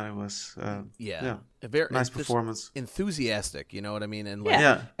 Shinada was. A very nice performance. Enthusiastic, you know what I mean? And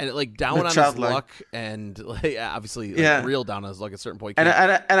and like down on his luck, and like obviously real down on his luck at a certain point. And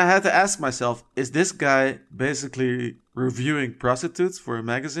I had to ask myself, is this guy basically reviewing prostitutes for a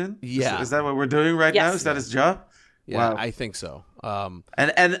magazine? Yeah. Is that what we're doing right now? Is that his job? Yeah, wow. I think so.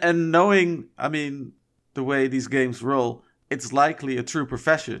 And knowing, I mean, the way these games roll, it's likely a true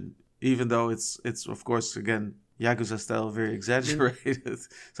profession, even though it's of course, again, Yakuza style, very exaggerated.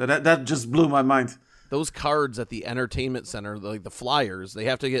 So that just blew my mind. Those cards at the entertainment center, like the flyers, they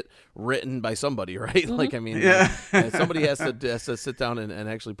have to get written by somebody, right? Like, I mean, somebody has to sit down and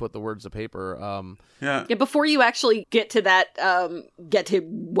actually put the words to paper. Before you actually get to that, get to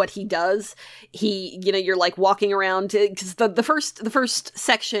what he does, you're like walking around, because the first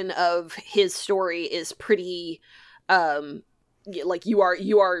section of his story is pretty, like you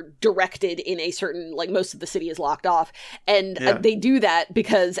are directed in a certain, like, most of the city is locked off, and they do that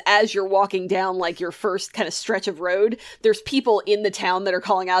because as you're walking down like your first kind of stretch of road, there's people in the town that are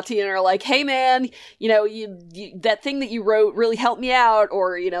calling out to you and are like, hey man, you that thing that you wrote really helped me out,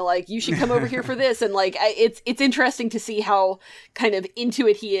 or like, you should come over here for this. And like, it's interesting to see how kind of into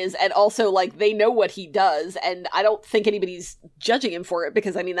it he is, and also like they know what he does, and I don't think anybody's judging him for it,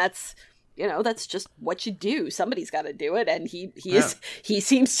 because I mean that's just what you do. Somebody's got to do it, and he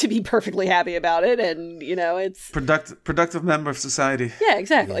seems to be perfectly happy about it, and it's productive member of society. Yeah,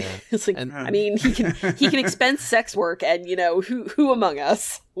 exactly. Yeah. It's like, I mean, he can expense sex work, and who among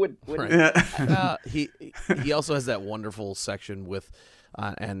us would? Right. Yeah. He also has that wonderful section with.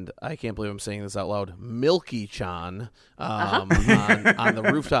 And I can't believe I'm saying this out loud, Milky-chan on the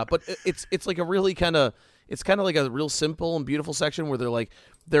rooftop. But it's like a really it's kind of like a real simple and beautiful section where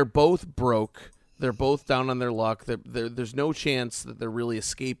they're both broke, they're both down on their luck, there's no chance that they're really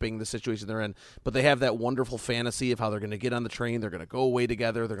escaping the situation they're in, but they have that wonderful fantasy of how they're going to get on the train, they're going to go away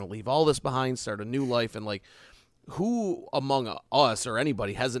together, they're going to leave all this behind, start a new life, and like, who among us or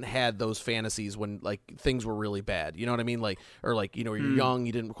anybody hasn't had those fantasies when like things were really bad? You know what I mean? Like, or like, you're young,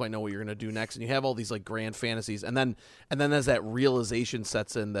 you didn't quite know what you're going to do next, and you have all these like grand fantasies, and then as that realization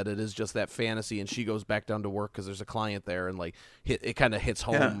sets in that it is just that fantasy, and she goes back down to work because there's a client there, and like it kind of hits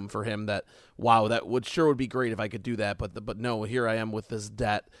home for him that, wow, that would be great if I could do that, but no, here I am with this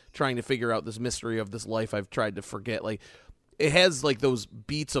debt, trying to figure out this mystery of this life I've tried to forget. Like, it has like those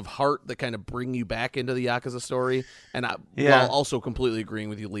beats of heart that kind of bring you back into the Yakuza story. And while also completely agreeing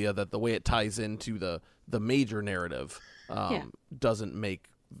with you, Leah, that the way it ties into the major narrative doesn't make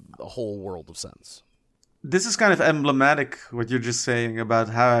a whole world of sense. This is kind of emblematic, what you're just saying about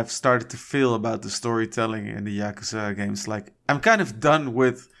how I've started to feel about the storytelling in the Yakuza games. Like, I'm kind of done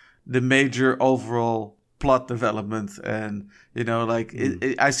with the major overall plot development, and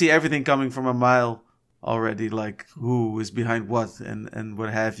I see everything coming from a mile already, like who is behind what and what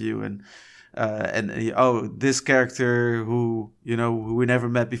have you, and this character who we never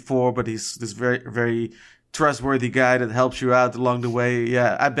met before, but he's this very, very trustworthy guy that helps you out along the way.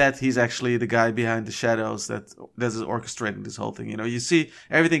 Yeah, I bet he's actually the guy behind the shadows that is orchestrating this whole thing. You see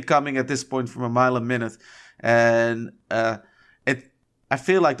everything coming at this point from a mile a minute, and I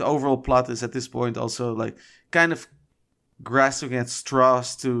feel like the overall plot is at this point also like kind of grasping at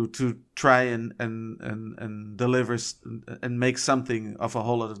straws to try and deliver and make something of a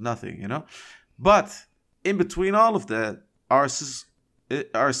whole lot of nothing, But in between all of that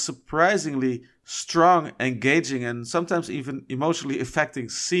are surprisingly strong, engaging, and sometimes even emotionally affecting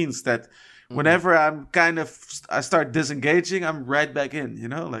scenes that whenever I start disengaging, I'm right back in,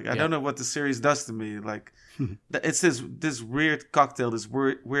 Like, I don't know what the series does to me. Like, it's this weird cocktail, this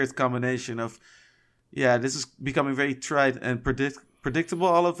weird combination of, this is becoming very trite and predictable,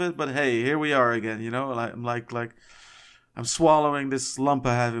 all of it. But hey, here we are again, I'm like I'm swallowing this lump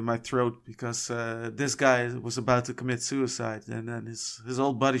I have in my throat because this guy was about to commit suicide, and then his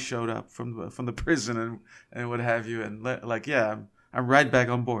old buddy showed up from the prison and what have you, and I'm right back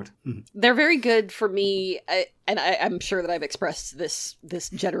on board. They're very good for me, and I'm sure that I've expressed this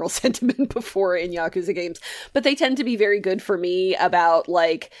general sentiment before in Yakuza games, but they tend to be very good for me about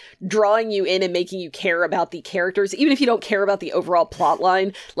like drawing you in and making you care about the characters, even if you don't care about the overall plot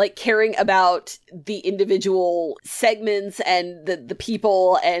line, like caring about the individual segments and the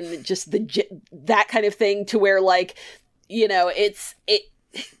people and just that kind of thing, to where like,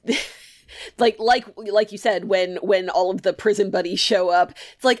 like you said, when all of the prison buddies show up,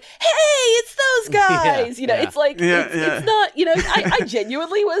 it's like, hey, it's those guys. It's like it's not. I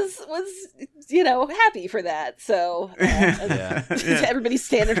genuinely was happy for that. So everybody's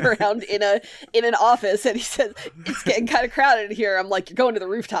standing around in an office, and he says it's getting kind of crowded in here. I'm like, you're going to the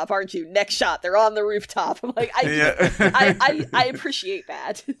rooftop, aren't you? Next shot, they're on the rooftop. I'm like, I appreciate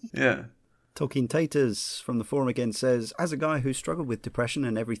that. Yeah. Tolkien Taters from the forum again says, as a guy who struggled with depression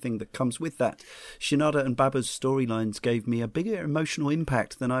and everything that comes with that, Shinada and Baba's storylines gave me a bigger emotional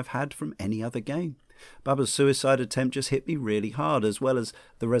impact than I've had from any other game. Baba's suicide attempt just hit me really hard, as well as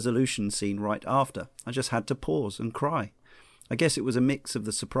the resolution scene right after. I just had to pause and cry. I guess it was a mix of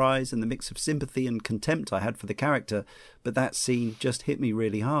the surprise and the mix of sympathy and contempt I had for the character, but that scene just hit me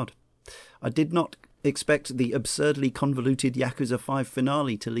really hard. I did not expect the absurdly convoluted Yakuza 5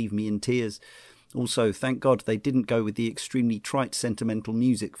 finale to leave me in tears. Also, thank God they didn't go with the extremely trite sentimental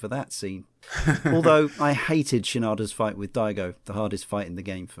music for that scene. Although I hated Shinada's fight with Daigo, the hardest fight in the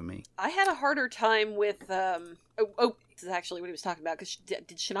game for me. I had a harder time with this is actually what he was talking about, because did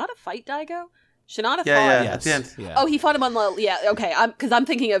Shinada fight Daigo? Shinada fought. Yeah, yes. at the end. Yeah. Oh, he fought him on the okay. Because I'm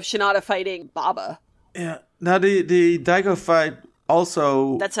thinking of Shinada fighting Baba. Yeah. Now the Daigo fight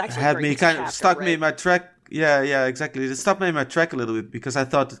also That's actually had where me he gets kind of captured, stuck me right? in my track. Yeah, exactly. It stopped me in my track a little bit because I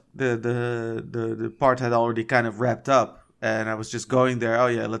thought the part had already kind of wrapped up, and I was just going there. Oh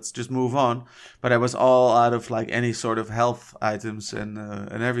yeah, let's just move on. But I was all out of like any sort of health items and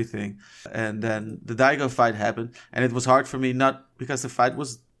everything. And then the Daigo fight happened, and it was hard for me, not because the fight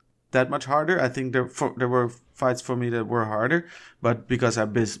was that much harder. I think there were fights for me that were harder, but because I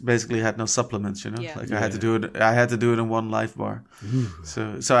basically had no supplements, Yeah. I had to do it. I had to do it in one life bar.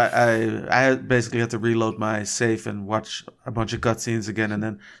 So I basically had to reload my save and watch a bunch of cutscenes again, and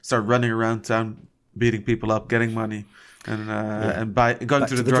then start running around town, beating people up, getting money, and going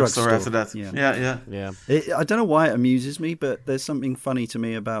to the drugstore after that. Yeah. I don't know why it amuses me, but there's something funny to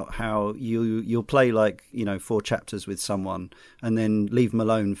me about how you'll play 4 chapters with someone and then leave them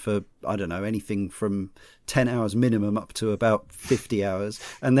alone for, I don't know, anything from 10 hours minimum up to about 50 hours,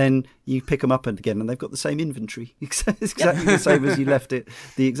 and then you pick them up again and they've got the same inventory, exactly the same as you left it,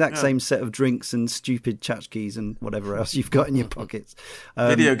 the exact same set of drinks and stupid tchotchkes and whatever else you've got in your pockets.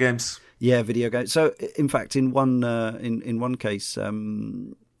 Video games. Yeah, video games. So, in fact, in one case,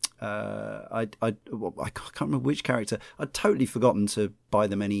 I can't remember which character. I'd totally forgotten to buy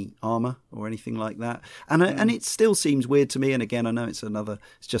them any armor or anything like that, and it still seems weird to me. And again, I know it's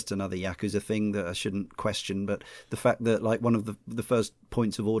just another Yakuza thing that I shouldn't question, but the fact that like one of the first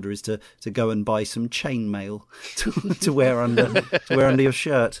points of order is to go and buy some chainmail to wear under your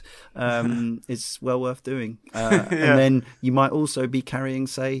shirt, it's well worth doing. And then you might also be carrying,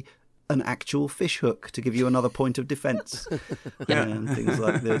 say, an actual fish hook to give you another point of defense, and things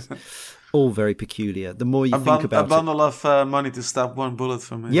like this. All very peculiar. The more you think about a bundle of money to stop one bullet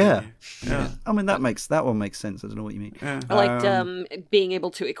from it. Yeah. I mean, that one makes sense. I don't know what you mean. Yeah. I liked being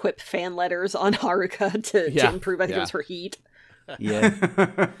able to equip fan letters on Haruka to improve. I think it was her heat. Yeah.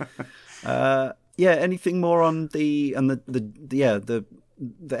 Anything more on the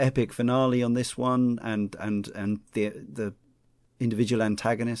epic finale on this one, and the individual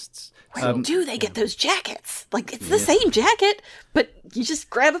antagonists. Where do they get those jackets? Like, it's the same jacket, but you just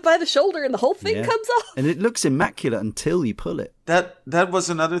grab it by the shoulder and the whole thing comes off. And it looks immaculate until you pull it. That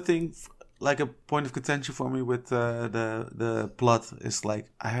was another thing, like a point of contention for me with the plot. Is like,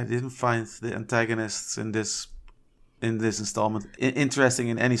 I didn't find the antagonists in this installment interesting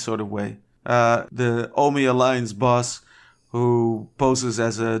in any sort of way. The Omi Alliance boss, who poses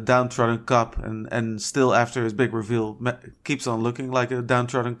as a downtrodden cop and still after his big reveal keeps on looking like a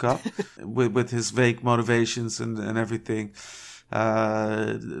downtrodden cop with his vague motivations and everything.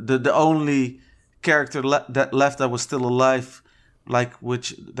 The only character that was still alive, like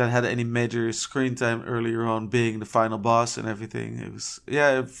that had any major screen time earlier on, being the final boss and everything. It was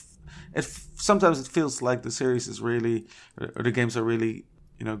sometimes it feels like the series is really, or the games are really,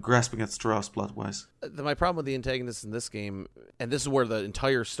 grasping at straws plot-wise. My problem with the antagonists in this game, and this is where the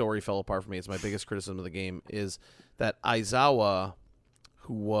entire story fell apart for me, it's my biggest criticism of the game, is that Aizawa,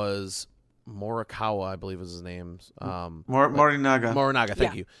 who was Morikawa, I believe was his name. Morinaga. Morinaga,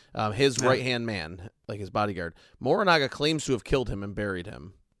 thank you. His right-hand man, like his bodyguard. Morinaga claims to have killed him and buried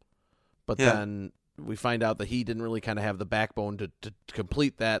him. But then we find out that he didn't really kind of have the backbone to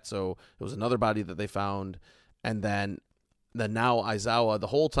complete that, so it was another body that they found. And then now Aizawa the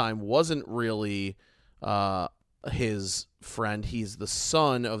whole time wasn't really his friend. He's the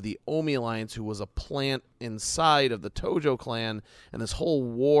son of the Omi Alliance, who was a plant inside of the Tojo clan, and this whole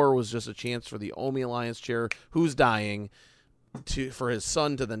war was just a chance for the Omi Alliance chair, who's dying, for his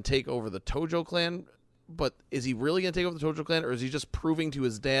son to then take over the Tojo clan. But is he really going to take over the Tojo clan, or is he just proving to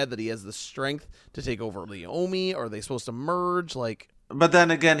his dad that he has the strength to take over the Omi? Or are they supposed to merge? But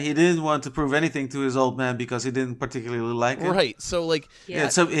then again, he didn't want to prove anything to his old man because he didn't particularly like him. Right. So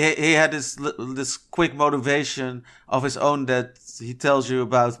so he had this quick motivation of his own that he tells you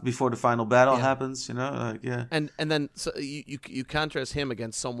about before the final battle happens. And then so you contrast him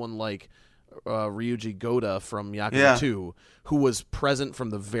against someone like Ryuji Goda from Yakuza 2, who was present from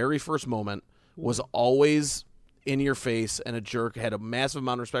the very first moment, was always in your face and a jerk, had a massive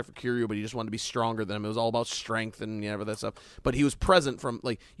amount of respect for Kiryu, but he just wanted to be stronger than him. It was all about strength and that stuff. But he was present from,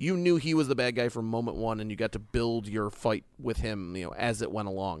 you knew he was the bad guy from moment one, and you got to build your fight with him, as it went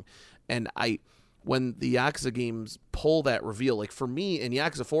along. And when the Yakuza games pull that reveal, for me, in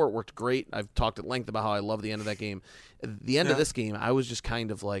Yakuza 4, it worked great. I've talked at length about how I love the end of that game. The end of this game, I was just kind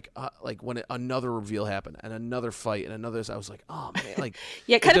of when another reveal happened and another fight and another, I was like, oh man,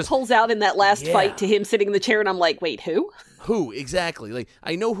 it kind of pulls out in that last fight to him sitting in the chair, and I'm like, wait, who? Who exactly?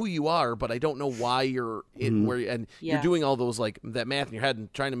 I know who you are, but I don't know why you're in where, and you're doing all those that math in your head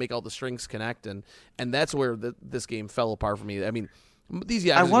and trying to make all the strings connect, and that's where this game fell apart for me. I mean, these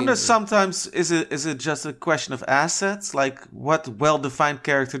Yakuza I wonder games sometimes is it just a question of assets? Like, what well-defined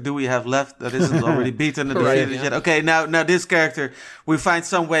character do we have left that isn't already beaten and defeated yet? Okay, now this character, we find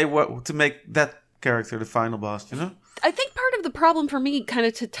some way to make that character the final boss. I think part of the problem for me, kind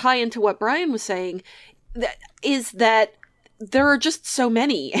of to tie into what Brian was saying, is that there are just so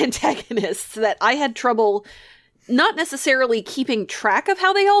many antagonists that I had trouble not necessarily keeping track of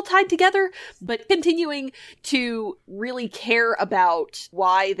how they all tied together, but continuing to really care about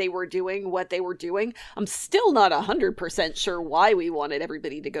why they were doing what they were doing. I'm still not 100% sure why we wanted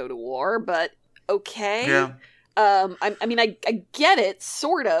everybody to go to war, but okay. Yeah. I get it,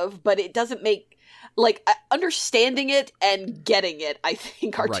 sort of, but it doesn't make... understanding it and getting it, I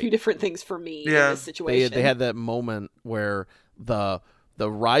think, are two different things for me in this situation. They had that moment where the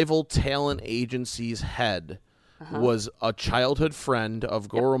rival talent agency's head was a childhood friend of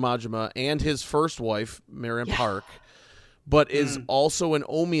Goro Majima and his first wife, Miriam Park, but is also an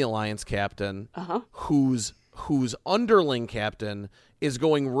Omi Alliance captain whose whose underling captain is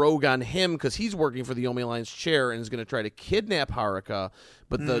going rogue on him because he's working for the Yomi Alliance chair and is going to try to kidnap Haruka.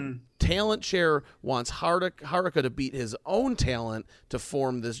 But the talent chair wants Haruka to beat his own talent to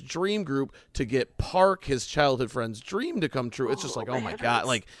form this dream group to get Park, his childhood friend's dream, to come true. It's just like, oh my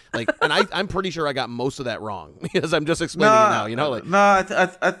God. And I'm pretty sure I got most of that wrong because I'm just explaining it now, you know? Like, no,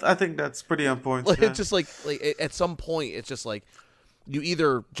 I think that's pretty on point. Like, yeah. It's just like at some point, it's just like, you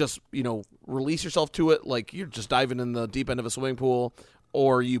either just, release yourself to it, like you're just diving in the deep end of a swimming pool,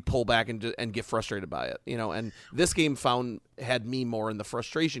 or you pull back and get frustrated by it, And this game had me more in the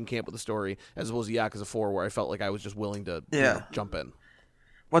frustration camp with the story as opposed to Yakuza 4, where I felt like I was just willing to jump in.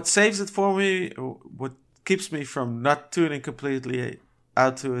 What saves it for me, what keeps me from not tuning completely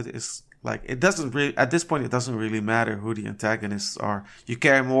out to it is like it doesn't really at this point it doesn't really matter who the antagonists are. You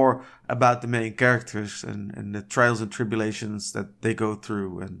care more about the main characters and the trials and tribulations that they go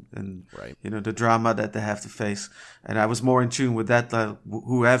through and right. The drama that they have to face. And I was more in tune with that.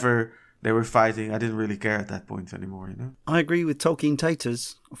 Whoever they were fighting, I didn't really care at that point anymore. I agree with Tolkien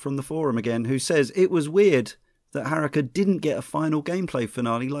Taters from the forum again, who says it was weird that Haruka didn't get a final gameplay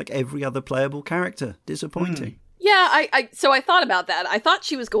finale like every other playable character. Disappointing. Yeah, so I thought about that. I thought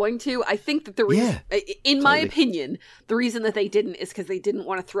she was going to. I think that the reason, my opinion, the reason that they didn't is because they didn't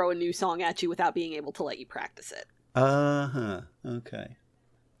want to throw a new song at you without being able to let you practice it. Okay.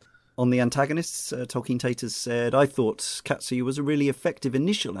 On the antagonists, Tolkien Taters said, I thought Katsuya was a really effective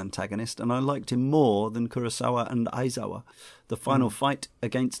initial antagonist, and I liked him more than Kurosawa and Aizawa. The final fight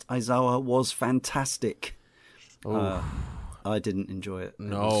against Aizawa was fantastic. I didn't enjoy it.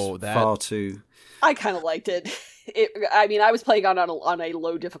 No, that far too. I kind of liked it. I was playing on a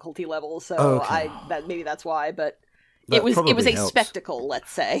low difficulty level, so maybe that's why. But it was a spectacle,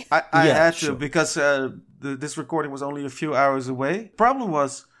 let's say. I had to because this recording was only a few hours away. Problem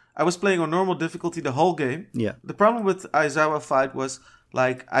was I was playing on normal difficulty the whole game. Yeah. The problem with Aizawa fight was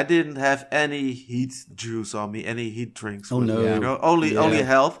like I didn't have any heat juice on me, any heat drinks. Only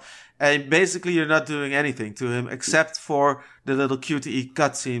health. And basically, you're not doing anything to him except for the little QTE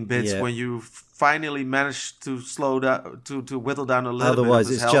cutscene bits when you finally manage to slow down, to whittle down a little Otherwise,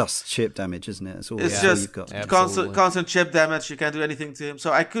 bit of his it's health. just chip damage, isn't it? It's just constant chip damage. You can't do anything to him.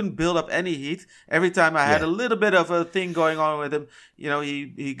 So I couldn't build up any heat. Every time I had a little bit of a thing going on with him,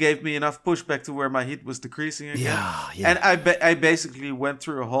 he gave me enough pushback to where my heat was decreasing again. Yeah. And I basically went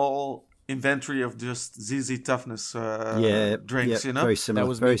through a whole inventory of just ZZ toughness drinks, very similar. That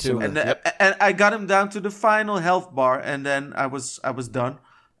was very me too. similar. And I got him down to the final health bar, and then I was done.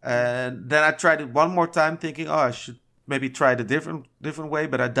 And then I tried it one more time, thinking, I should maybe try it a different way.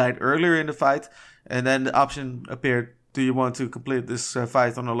 But I died earlier in the fight, and then the option appeared: do you want to complete this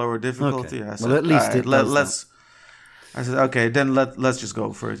fight on a lower difficulty? Okay. I said, well, at least let's. I said, okay, then let's just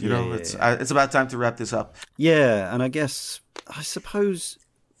go for it. It's about time to wrap this up. Yeah, and I suppose.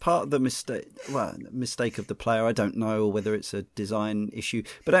 Part of the mistake of the player, I don't know whether it's a design issue,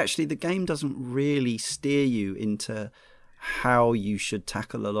 but actually the game doesn't really steer you into how you should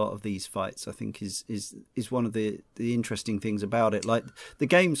tackle a lot of these fights. I think is one of the interesting things about it. Like the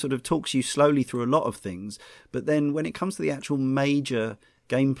game sort of talks you slowly through a lot of things, but then when it comes to the actual major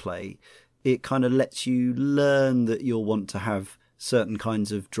gameplay, it kind of lets you learn that you'll want to have certain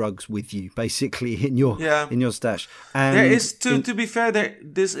kinds of drugs with you, basically in your stash. And there is to be fair,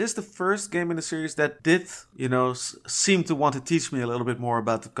 this is the first game in the series that did seem to want to teach me a little bit more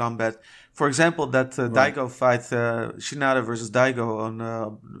about the combat. For example, that Daigo fight, Shinada versus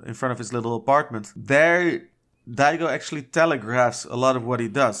Daigo in front of his little apartment. There, Daigo actually telegraphs a lot of what he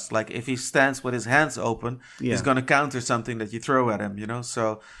does. Like if he stands with his hands open, he's going to counter something that you throw at him.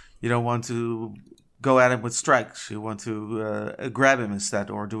 So you don't want to go at him with strikes. You want to grab him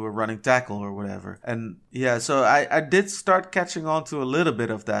instead, or do a running tackle or whatever. And so I did start catching on to a little bit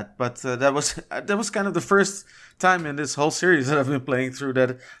of that, but that was kind of the first time in this whole series that I've been playing through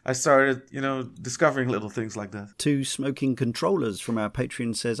that I started, discovering little things like that. Two Smoking Controllers from our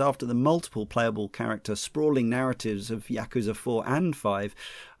Patreon says, after the multiple playable character sprawling narratives of Yakuza 4 and 5,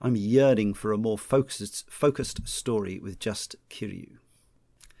 I'm yearning for a more focused story with just Kiryu.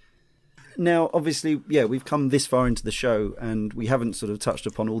 Now, obviously, we've come this far into the show and we haven't sort of touched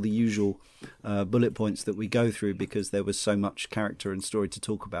upon all the usual bullet points that we go through because there was so much character and story to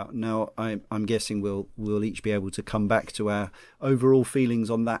talk about. Now, I'm guessing we'll each be able to come back to our overall feelings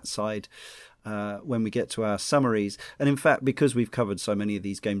on that side when we get to our summaries. And in fact, because we've covered so many of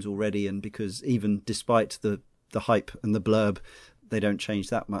these games already, and because even despite the hype and the blurb, they don't change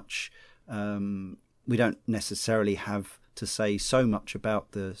that much, we don't necessarily have to say so much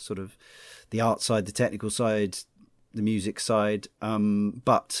about the sort of the art side, the technical side, the music side,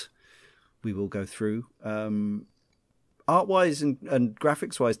 but we will go through. Art-wise and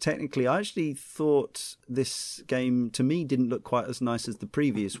graphics-wise, technically, I actually thought this game, to me, didn't look quite as nice as the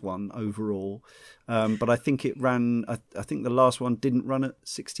previous one overall. But I think it ran... I think the last one didn't run at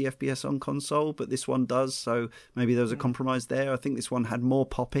 60 FPS on console, but this one does, so maybe there was a compromise there. I think this one had more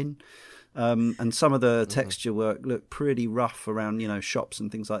pop-in. And some of the texture work looked pretty rough around, shops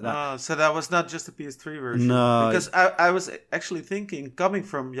and things like that. Oh, so that was not just the PS3 version. No. Because I was actually thinking, coming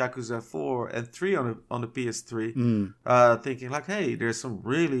from Yakuza 4 and 3 on the PS3, thinking like, hey, there's some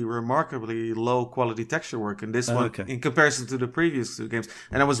really remarkably low quality texture work in this one in comparison to the previous two games.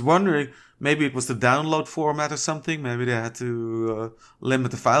 And I was wondering, maybe it was the download format or something. Maybe they had to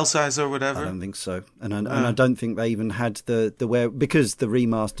limit the file size or whatever. I don't think so. And I don't think they even had the because the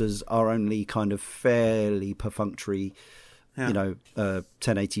remasters are only kind of fairly perfunctory,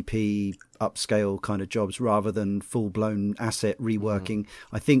 1080p upscale kind of jobs rather than full-blown asset reworking.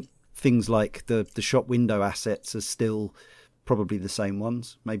 I think things like the shop window assets are still probably the same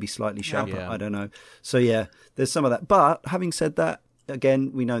ones, maybe slightly sharper. Yeah. I don't know. So yeah, there's some of that. But having said that,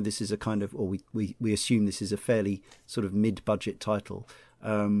 again, we know this is a kind of, or we assume this is a fairly sort of mid-budget title.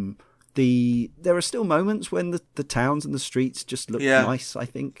 There are still moments when the towns and the streets just look nice. I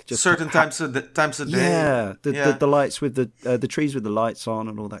think just certain times of day. Yeah, the lights with the trees with the lights on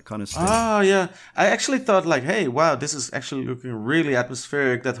and all that kind of stuff. Oh yeah, I actually thought like, hey, wow, this is actually looking really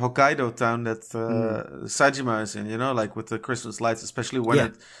atmospheric. That Hokkaido town that Sajima is in, like with the Christmas lights, especially when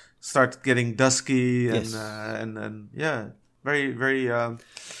it starts getting dusky and very very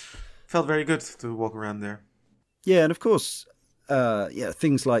felt very good to walk around there. Yeah, and of course.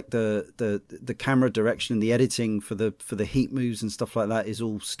 Things like the camera direction and the editing for the heat moves and stuff like that is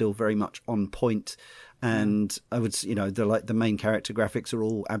all still very much on point. And I would, the main character graphics are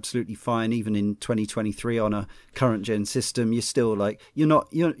all absolutely fine, even in 2023 on a current gen system. You're still like you're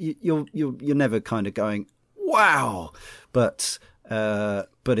never kind of going wow, but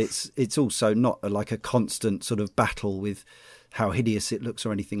it's also not like a constant sort of battle with how hideous it looks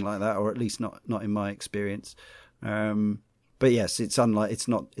or anything like that, or at least not in my experience. But yes, it's not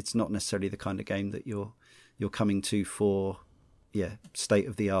necessarily the kind of game that you're coming to for state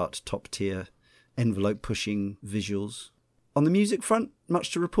of the art, top tier, envelope pushing visuals. On the music front,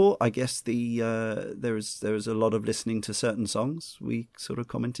 much to report. I guess there is a lot of listening to certain songs we sort of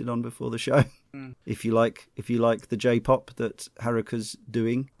commented on before the show. If you like the J-pop that Haruka's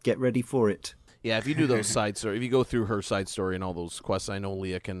doing, get ready for it. Yeah, if you do those side stories, if you go through her side story and all those quests, I know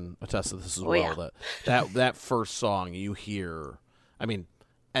Leah can attest to this as well. Yeah. That first song you hear, I mean,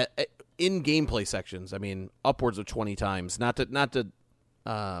 in gameplay sections, I mean, upwards of 20 times. Not to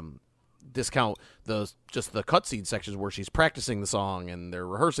discount the cutscene sections where she's practicing the song and they're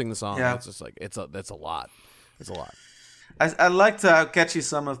rehearsing the song. Yeah. It's just like that's a lot. It's a lot. I liked how catchy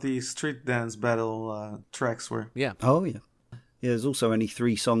some of the street dance battle tracks were. Yeah. Oh yeah. Yeah, there's also only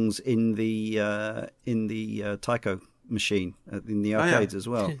 3 songs in the Taiko machine in the arcades as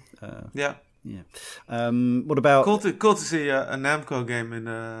well. Yeah. What about cool to see a Namco game in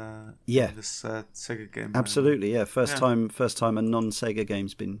this Sega game? Absolutely, yeah. First time a non-Sega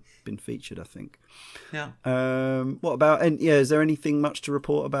game's been featured, I think. Yeah. What about? And is there anything much to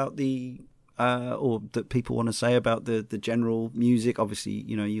report about or that people want to say about the general music? Obviously,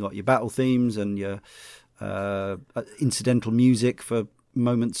 you got your battle themes and your incidental music for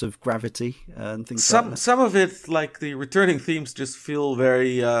moments of gravity and things like that. Some of it, like the returning themes, just feel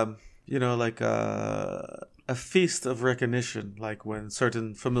very, like a feast of recognition. Like when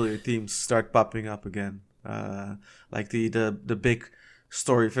certain familiar themes start popping up again, like the big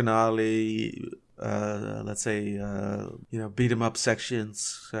story finale. Let's say beat 'em up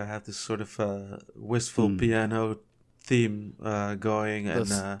sections have this sort of wistful piano theme going, and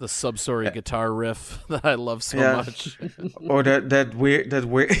the sub-story guitar riff that I love so much, or that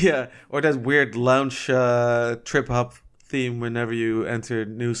weird lounge trip hop theme whenever you enter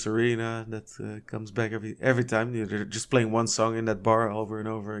News Arena that comes back every time. They're just playing one song in that bar over and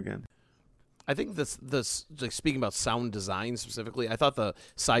over again. I think this like speaking about sound design specifically, I thought the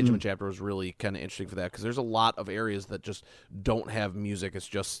Saejima chapter was really kind of interesting for that because there's a lot of areas that just don't have music. It's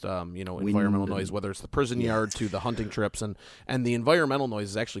just environmental noise, whether it's the prison yard to the hunting trips, and the environmental noise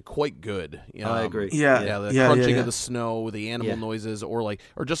is actually quite good. I agree. The crunching of the snow, the animal noises, or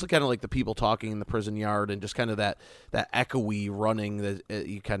just kind of like the people talking in the prison yard, and just kind of that echoey running that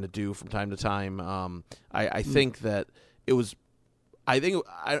you kind of do from time to time. I think that it was.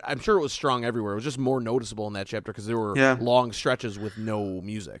 I'm sure it was strong everywhere. It was just more noticeable in that chapter because there were long stretches with no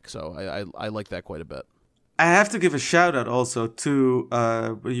music. So I like that quite a bit. I have to give a shout out also to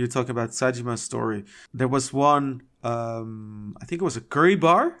when you're talking about Sajima's story. There was one I think it was a curry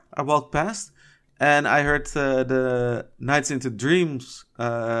bar. I walked past, and I heard the Nights into Dreams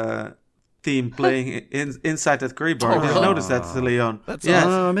theme playing inside that curry bar. Did you notice that, Leon? That's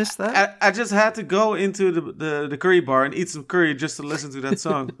Oh, I missed that. I just had to go into the curry bar and eat some curry just to listen to that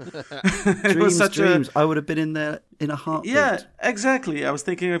song. It was such Dreams. I would have been in there in a heartbeat. Yeah, exactly. I was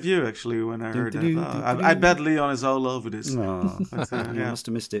thinking of you actually when I heard that. I bet Leon is all over this. Oh, But, I must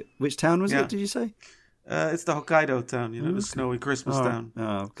have missed it. Which town was Yeah. it, did you say? It's the Hokkaido town, the snowy Christmas town.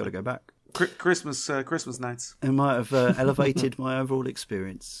 Oh, I've got to go back. Christmas nights. It might have elevated my overall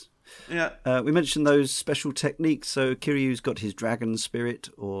experience. Yeah. We mentioned those special techniques. So Kiryu's got his dragon spirit,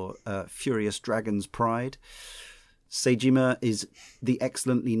 or furious dragon's pride. Seijima is the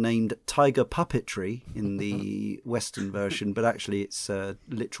excellently named tiger puppetry in the Western version, but actually its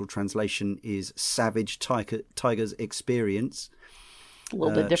literal translation is savage tiger's experience. A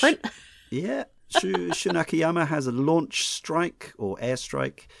little bit different. Yeah. Shunakiyama has a launch strike or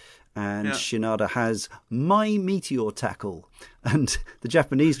airstrike, and Shinada has my meteor tackle. And the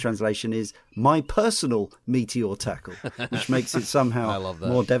Japanese translation is my personal meteor tackle, which makes it somehow I love that.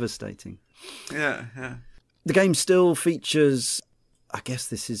 more devastating. Yeah. The game still features, I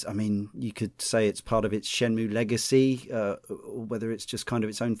guess you could say it's part of its Shenmue legacy, or whether it's just kind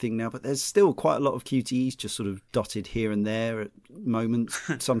of its own thing now, but there's still quite a lot of QTEs just sort of dotted here and there at moments,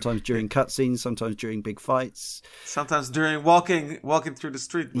 sometimes during cutscenes, sometimes during big fights. Sometimes during walking through the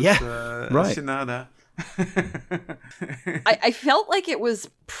street with right. Shinada. I felt like it was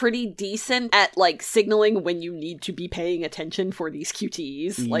pretty decent at like signaling when you need to be paying attention for these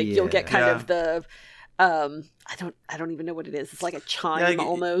QTEs. Like you'll get kind of the I don't even know what it is. It's like a chime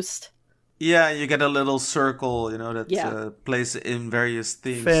almost. Yeah, you get a little circle, that plays in various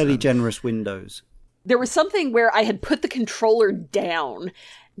themes. Fairly generous windows. There was something where I had put the controller down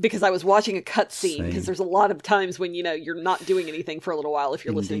because I was watching a cutscene, because there's a lot of times when, you're not doing anything for a little while if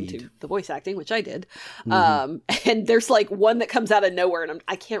you're listening to the voice acting, which I did. Mm-hmm. And there's like one that comes out of nowhere, and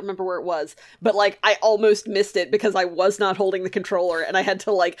I can't remember where it was, but like I almost missed it because I was not holding the controller, and I had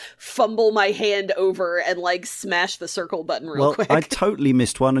to like fumble my hand over and like smash the circle button real quick. I totally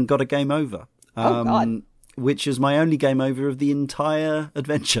missed one and got a game over. Oh, God. Which is my only game over of the entire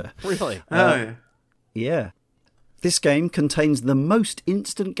adventure. Really? Yeah. This game contains the most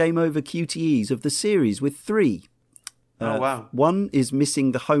instant game over QTEs of the series, with 3. Oh, wow. One is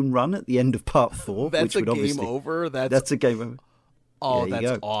missing the home run at the end of part 4. That's which a would game obviously, over? That's a game over. Oh, There you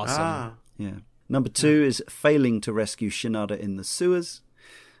that's go. awesome. Yeah. Number 2 is failing to rescue Shinada in the sewers.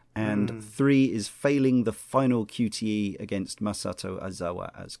 And 3 is failing the final QTE against Masato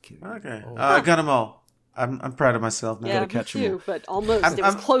Azawa as Kiryu. Okay. I got them all. I'm proud of myself now. Yeah, Gotta catch me 'em too, all. but almost. It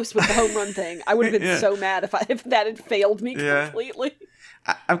was close with the home run thing. I would have been so mad if that had failed me completely.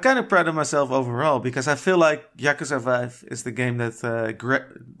 I'm kind of proud of myself overall, because I feel like Yakuza 5 is the game that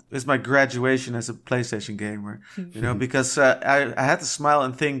is my graduation as a PlayStation gamer. Because I had to smile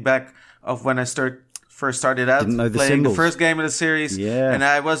and think back of when I first started out playing the first game of the series, and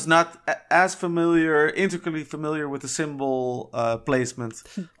I was not as intricately familiar with the symbol placement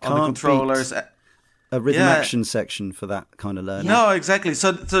on the controllers. A rhythm action section for that kind of learning. No, exactly.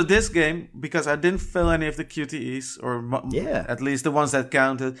 So this game, because I didn't fail any of the QTEs, or at least the ones that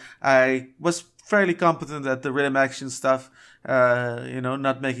counted, I was fairly competent at the rhythm action stuff,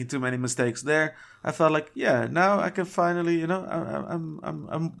 not making too many mistakes there. I felt like, now I can finally, I'm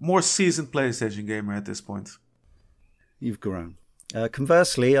a more seasoned PlayStation gamer at this point. You've grown.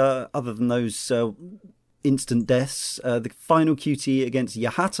 Conversely, other than those instant deaths, the final QT against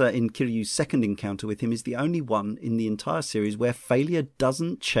Yahata in Kiryu's second encounter with him is the only one in the entire series where failure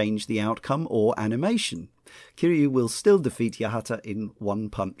doesn't change the outcome or animation. Kiryu will still defeat Yahata in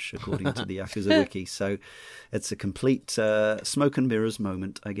one punch, according to the Yakuza wiki. So it's a complete smoke and mirrors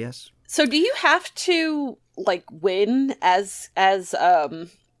moment, I guess. So do you have to like win as Haruka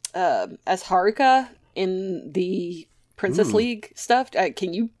in the Princess League stuff?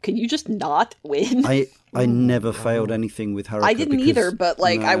 Can you just not win? I never failed anything with Haruka. I didn't either, but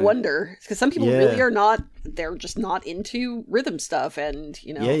I wonder, because some people really are not. They're just not into rhythm stuff, and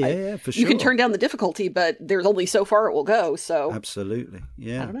for sure. You can turn down the difficulty, but there's only so far it will go. So absolutely,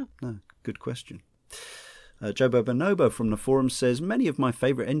 yeah. I don't know. No, good question. Jobo Bonobo from the forum says many of my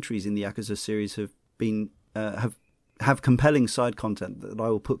favourite entries in the Yakuza series have have compelling side content that I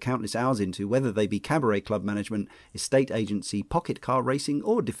will put countless hours into, whether they be cabaret club management, estate agency, pocket car racing,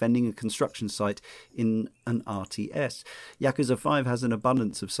 or defending a construction site in an RTS. Yakuza 5 has an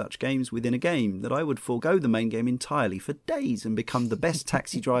abundance of such games within a game that I would forego the main game entirely for days and become the best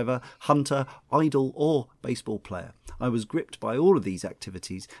taxi driver, hunter, idol, or baseball player. I was gripped by all of these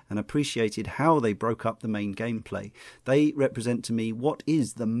activities and appreciated how they broke up the main gameplay. They represent to me what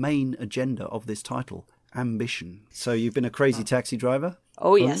is the main agenda of this title: ambition. So you've been a crazy taxi driver?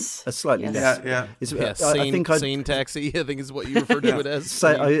 Oh, yes. A slightly Yes. less. Yeah. It's, Sane taxi, I think is what you refer to it as.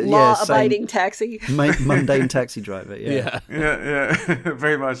 Law-abiding taxi. Mundane taxi driver, yeah. Yeah.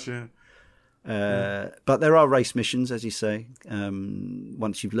 Very much, yeah. But there are race missions, as you say,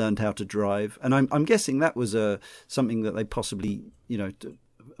 once you've learned how to drive. And I'm guessing that was something that they possibly,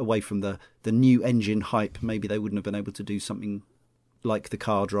 away from the new engine hype, maybe they wouldn't have been able to do something like the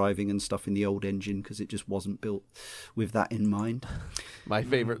car driving and stuff in the old engine because it just wasn't built with that in mind. My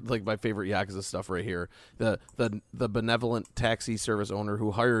favorite Yakuza stuff right here. The benevolent taxi service owner who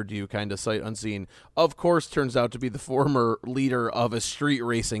hired you, kind of sight unseen, of course turns out to be the former leader of a street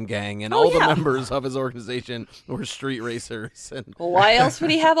racing gang, and the members of his organization were street racers. And why else would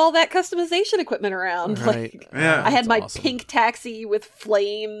he have all that customization equipment around? Right. I had my pink taxi with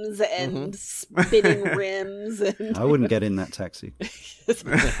flames and spinning rims. And I wouldn't get in that taxi.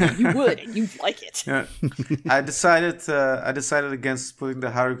 You would, and you'd like it. Yeah. I decided against putting the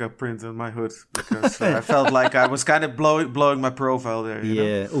Haruka print on my hood because I felt like I was kind of blowing my profile there. You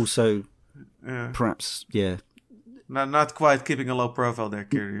know? Also, perhaps, not quite keeping a low profile there,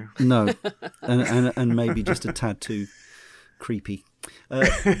 Kiryu. No, and maybe just a tad too creepy.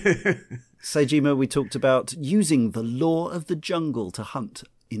 Seijima, we talked about using the law of the jungle to hunt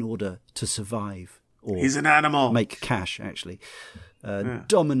in order to survive. Or he's an animal. Make cash, actually.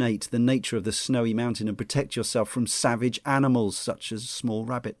 Dominate the nature of the snowy mountain and protect yourself from savage animals such as small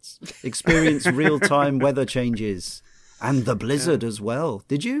rabbits. Experience real-time weather changes and the blizzard as well.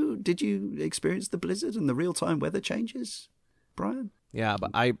 Did you experience the blizzard and the real-time weather changes, Brian? Yeah, but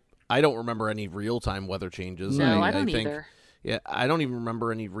I don't remember any real-time weather changes. No, I don't either. Yeah, I don't even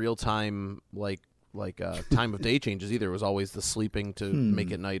remember any real-time like time of day changes either. It was always the sleeping to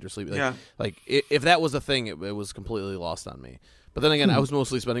make it night or sleep. If that was a thing, it was completely lost on me. But then again, I was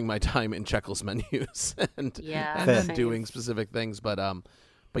mostly spending my time in checklist menus and doing specific things. But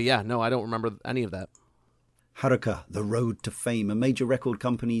yeah, no, I don't remember any of that. Haruka, the road to fame. A major record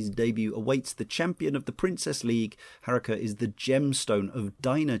company's debut awaits the champion of the Princess League. Haruka is the gemstone of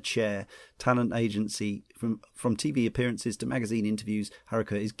Dynachair talent agency. From TV appearances to magazine interviews,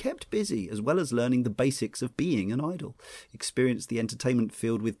 Haruka is kept busy as well as learning the basics of being an idol. Experience the entertainment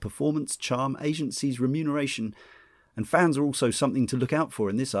field with performance, charm, agency's remuneration. And fans are also something to look out for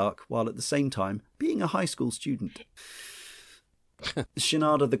in this arc, while at the same time being a high school student.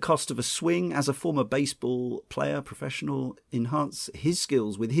 Shinada, the cost of a swing. As a former baseball player, professional, enhance his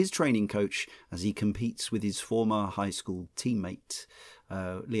skills with his training coach as he competes with his former high school teammate.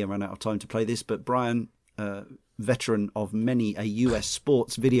 Leah ran out of time to play this, but Brian, veteran of many a US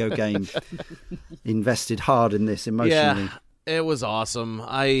sports video game, invested hard in this emotionally. Yeah, it was awesome.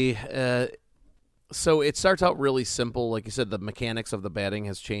 So it starts out really simple. Like you said, the mechanics of the batting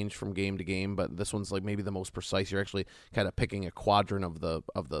has changed from game to game, but this one's like maybe the most precise. You're actually kind of picking a quadrant of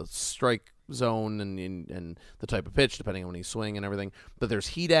the strike zone and the type of pitch, depending on when you swing and everything. But there's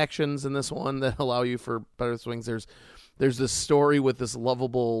heat actions in this one that allow you for better swings. There's this story with this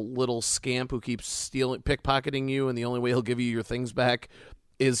lovable little scamp who keeps pickpocketing you, and the only way he'll give you your things back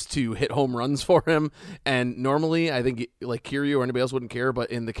is to hit home runs for him. And normally, I think like Kiryu or anybody else wouldn't care, but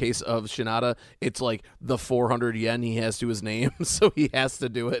in the case of Shinada, it's like the 400 yen he has to his name, so he has to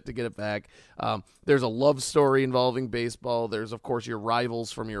do it to get it back. There's a love story involving baseball. There's, of course, your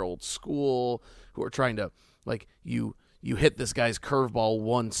rivals from your old school who are trying to, like, you hit this guy's curveball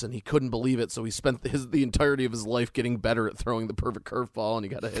once, and he couldn't believe it, so he spent the entirety of his life getting better at throwing the perfect curveball, and you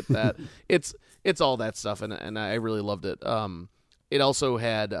got to hit that. It's all that stuff, and I really loved it. It also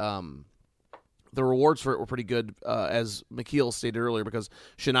had the rewards for it were pretty good, as McKeel stated earlier, because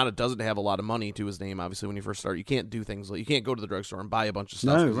Shinada doesn't have a lot of money to his name. Obviously, when you first start, you can't do things like you can't go to the drugstore and buy a bunch of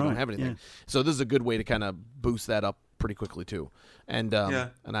stuff because you don't have anything. Yeah. So this is a good way to kind of boost that up pretty quickly too. And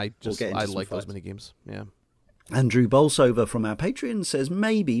and I like those mini games. Yeah. Andrew Bolsover from our Patreon says,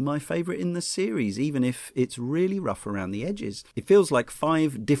 maybe my favourite in the series, even if it's really rough around the edges. It feels like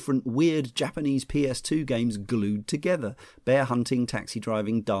 5 different weird Japanese PS2 games glued together. Bear hunting, taxi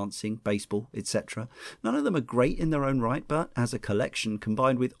driving, dancing, baseball, etc. None of them are great in their own right, but as a collection,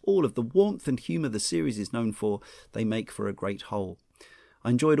 combined with all of the warmth and humour the series is known for, they make for a great whole. I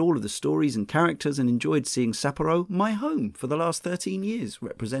enjoyed all of the stories and characters and enjoyed seeing Sapporo, my home, for the last 13 years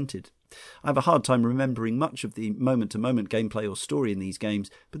represented. I have a hard time remembering much of the moment-to-moment gameplay or story in these games,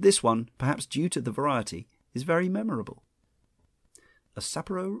 but this one, perhaps due to the variety, is very memorable. A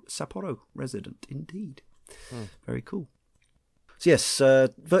Sapporo resident, indeed. Very cool. So yes,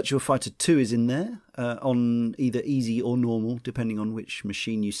 Virtua Fighter 2 is in there on either easy or normal, depending on which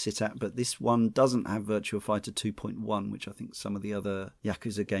machine you sit at. But this one doesn't have Virtua Fighter 2.1, which I think some of the other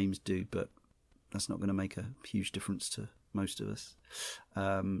Yakuza games do. But that's not going to make a huge difference to most of us.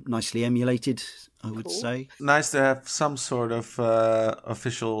 Nicely emulated, I would say. Nice to have some sort of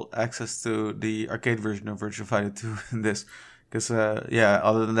official access to the arcade version of Virtua Fighter 2 in this. Because,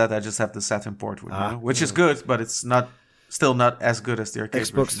 other than that, I just have the Saturn port, which is good, but it's still not as good as the arcade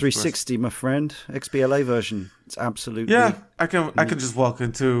version. Xbox 360, my friend. XBLA version. It's absolutely... Yeah, I can just walk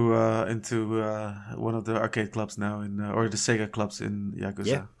into one of the arcade clubs now, or the Sega clubs in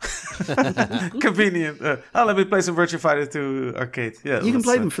Yakuza. Yeah. Convenient. Let me play some Virtua Fighter 2 arcade. Yeah, you can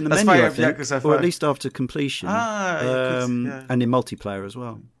play them from the menu, I think, Yakuza or at least after completion. Yeah. And in multiplayer as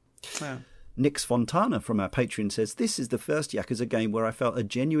well. Yeah. Nix Fontana from our Patreon says, this is the first Yakuza game where I felt a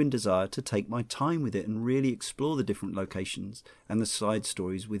genuine desire to take my time with it and really explore the different locations and the side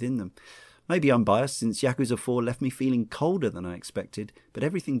stories within them. Maybe I'm biased since Yakuza 4 left me feeling colder than I expected, but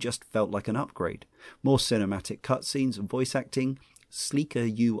everything just felt like an upgrade. More cinematic cutscenes and voice acting, sleeker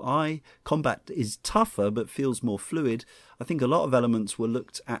UI, combat is tougher but feels more fluid. I think a lot of elements were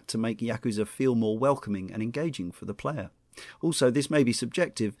looked at to make Yakuza feel more welcoming and engaging for the player. Also, this may be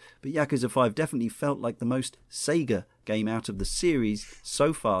subjective, but Yakuza 5 definitely felt like the most Sega game out of the series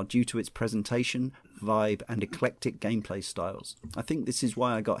so far due to its presentation, vibe and eclectic gameplay styles. I think this is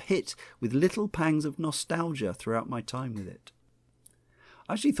why I got hit with little pangs of nostalgia throughout my time with it.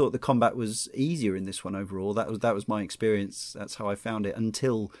 I actually thought the combat was easier in this one overall. That was my experience. That's how I found it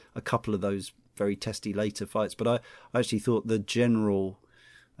until a couple of those very testy later fights. But I actually thought the general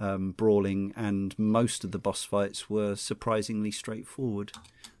brawling and most of the boss fights were surprisingly straightforward.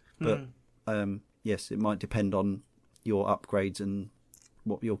 But yes, it might depend on your upgrades and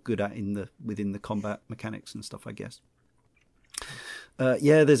what you're good at within the combat mechanics and stuff, I guess.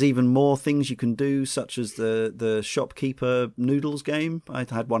 There's even more things you can do, such as the shopkeeper noodles game. I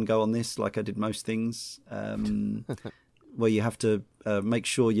had one go on this, like I did most things, where you have to make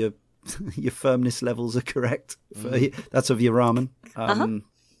sure your firmness levels are correct. That's of your ramen.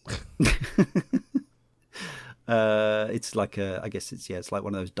 It's like it's like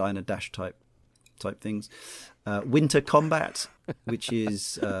one of those diner dash type things. Winter combat, which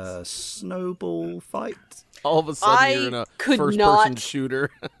is snowball fight. All of a sudden, you're in a first-person shooter.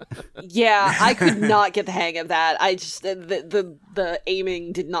 Yeah, I could not get the hang of that. I just the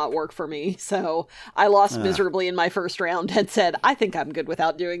aiming did not work for me, so I lost miserably in my first round and said, "I think I'm good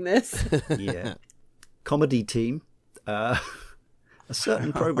without doing this." Yeah, comedy team. A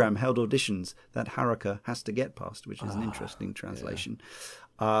certain program held auditions that Haruka has to get past, which is an interesting translation.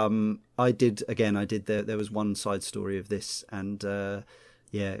 I did. There was one side story of this, and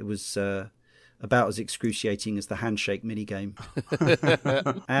it was about as excruciating as the handshake minigame.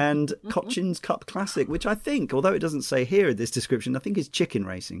 And Cochin's Cup Classic, which I think, although it doesn't say here in this description, I think is chicken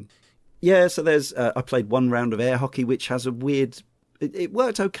racing. Yeah, so there's. I played one round of air hockey, which has a weird. It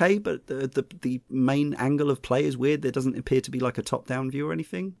worked okay, but the main angle of play is weird. There doesn't appear to be like a top-down view or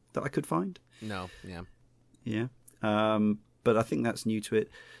anything that I could find. No, yeah. Yeah. But I think that's new to it.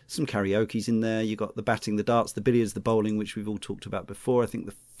 Some karaoke's in there. You got the batting, the darts, the billiards, the bowling, which we've all talked about before. I think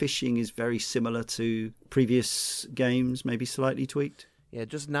the fishing is very similar to previous games, maybe slightly tweaked. Yeah,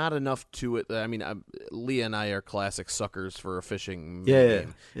 just not enough to it. I mean, Leah and I are classic suckers for a fishing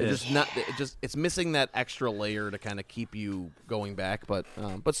game. Yeah. It's missing that extra layer to kind of keep you going back, but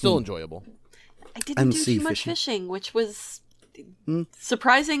still enjoyable. I didn't do too much fishing, which was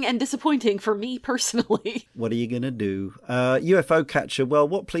surprising and disappointing for me personally. What are you gonna do? UFO catcher. Well,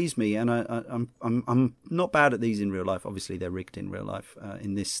 what pleased me, and I'm not bad at these in real life. Obviously, they're rigged in real life.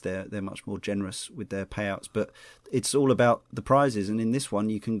 In this, they're much more generous with their payouts, but it's all about the prizes. And in this one,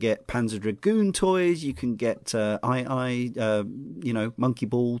 you can get Panzer Dragoon toys. You can get monkey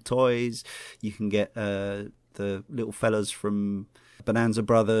ball toys. You can get the little fellas from Bonanza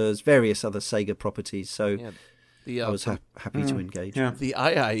Brothers, various other Sega properties. So. Yeah. I was happy to engage. Yeah. The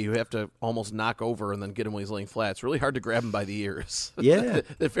you have to almost knock over and then get him when he's laying flat. It's really hard to grab him by the ears. Yeah.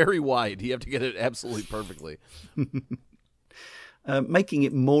 They're very wide. You have to get it absolutely perfectly. Making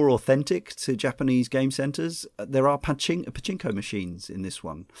it more authentic to Japanese game centers, there are pachinko machines in this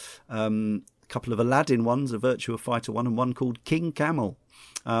one. A couple of Aladdin ones, a Virtua Fighter one, and one called King Camel.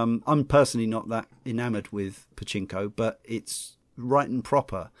 I'm personally not that enamored with pachinko, but it's right and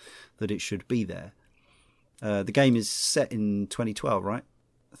proper that it should be there. The game is set in 2012, right?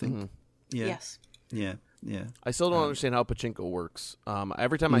 I think. Mm-hmm. Yeah. Yes. Yeah. Yeah. I still don't understand how pachinko works.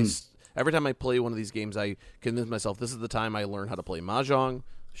 Every time I play one of these games, I convince myself this is the time I learn how to play mahjong,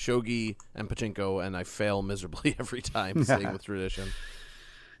 shogi, and pachinko, and I fail miserably every time, staying with tradition.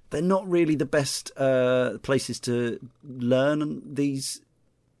 They're not really the best places to learn these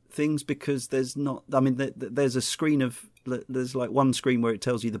things because there's not. I mean, there's a screen of. There's like one screen where it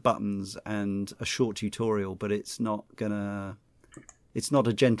tells you the buttons and a short tutorial, but it's not gonna. It's not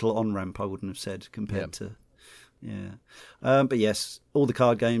a gentle on ramp, I wouldn't have said, compared to. Yeah. But yes, all the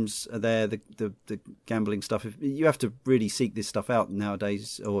card games are there, the gambling stuff. You have to really seek this stuff out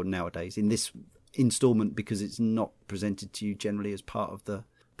nowadays in this installment because it's not presented to you generally as part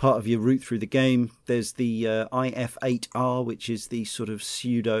of your route through the game. There's the IF8R, which is the sort of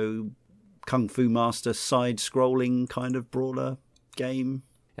pseudo Kung Fu Master side-scrolling kind of brawler game.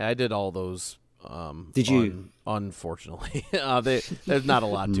 Yeah, I did all those. Did you? Unfortunately, there's not a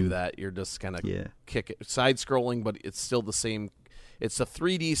lot to that. You're just kind of kick it side scrolling, but it's still the same. It's a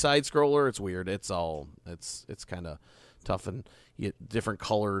 3D side scroller. It's weird. It's kind of tough, and you get different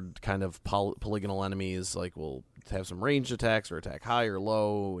colored kind of polygonal enemies. Like will have some ranged attacks or attack high or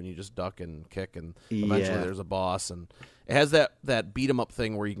low, and you just duck and kick, and eventually there's a boss. And it has that beat 'em up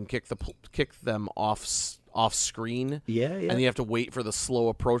thing where you can kick them off screen, and you have to wait for the slow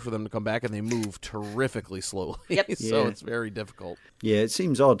approach for them to come back, and they move terrifically slowly. Yep. So it's very difficult. Yeah, it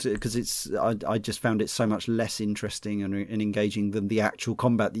seems odd because I just found it so much less interesting and engaging than the actual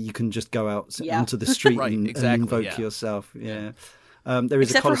combat that you can just go out onto the street and invoke yourself. Yeah. There is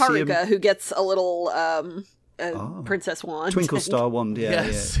except a Colosseum. for Haruka, who gets a little princess wand, twinkle star wand.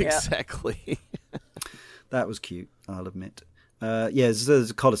 Yes, exactly. That was cute, I'll admit. There's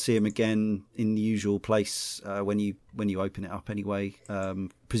a Colosseum again in the usual place when you open it up anyway,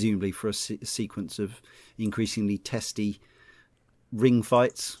 presumably for a sequence of increasingly testy ring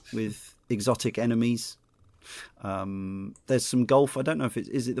fights with exotic enemies. There's some golf. I don't know if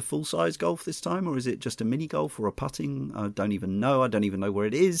is it the full size golf this time, or is it just a mini golf or a putting? I don't even know. I don't even know where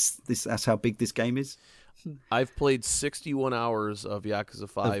it is. That's how big this game is. I've played 61 hours of Yakuza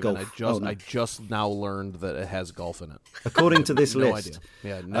 5, and I just now learned that it has golf in it. According to this no list.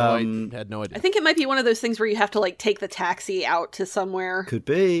 Idea. Yeah, I had no idea. I think it might be one of those things where you have to like take the taxi out to somewhere. Could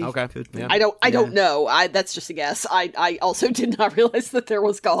be. Okay. Could be. Yeah. I don't know. That's just a guess. I also did not realize that there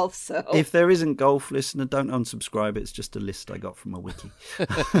was golf. So if there isn't golf, listener, don't unsubscribe. It's just a list I got from a wiki.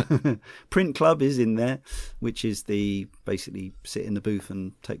 Print Club is in there, which is the basically sit in the booth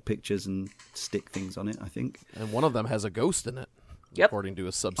and take pictures and stick things on it, I think. And one of them has a ghost in it. Yep. According to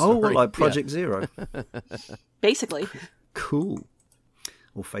a sub-story. Oh, well, like Project Zero. Basically. Cool.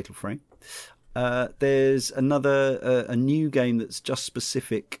 Or Fatal Frame. There's a new game that's just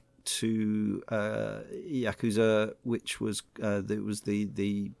specific to Yakuza, which was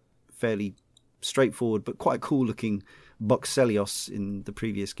the fairly straightforward but quite cool looking Boxelios in the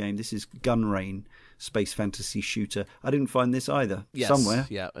previous game. This is Gun Rain, space fantasy shooter. I didn't find this either. Yes, somewhere.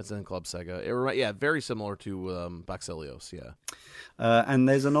 Yeah, it's in Club Sega. Very similar to Boxelios, yeah. And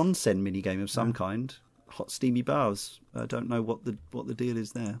there's an onsen minigame of some kind. Hot steamy baths. I don't know what the deal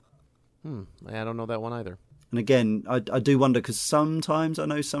is there. I don't know that one either. And again, I do wonder because sometimes I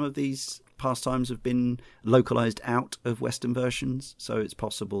know some of these pastimes have been localized out of Western versions, so it's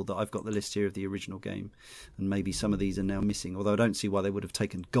possible that I've got the list here of the original game, and maybe some of these are now missing. Although I don't see why they would have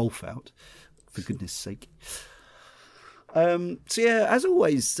taken golf out, for goodness sake. As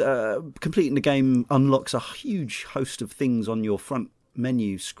always, completing the game unlocks a huge host of things on your front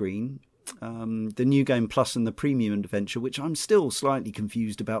menu screen. The New Game Plus and the Premium Adventure, which I'm still slightly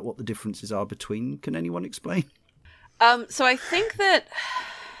confused about what the differences are between. Can anyone explain? So I think that...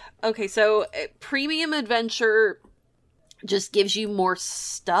 Okay, so Premium Adventure just gives you more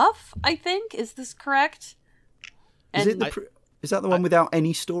stuff, I think. Is this correct? Is that the one without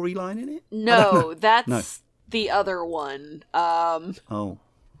any storyline in it? No, that's the other one. Oh.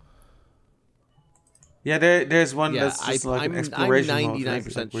 Yeah, there's one that's just like I'm an exploration mode. I'm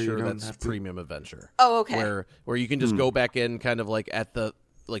 99% where you sure don't that's have to... Premium Adventure. Oh, okay. Where you can just go back in kind of like at the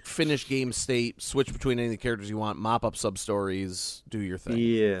finish game state, switch between any of the characters you want, mop up sub-stories, do your thing.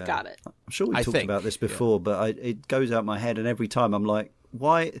 Yeah. Got it. I'm sure we talked about this before, but it goes out my head, and every time I'm like,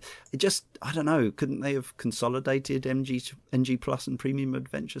 why? I don't know, couldn't they have consolidated NG Plus and Premium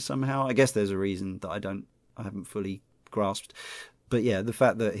Adventure somehow? I guess there's a reason that I haven't fully grasped. But yeah, the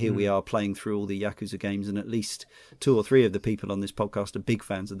fact that here we are playing through all the Yakuza games, and at least 2 or 3 of the people on this podcast are big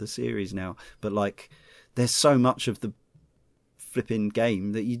fans of the series now. But like, there's so much of the flipping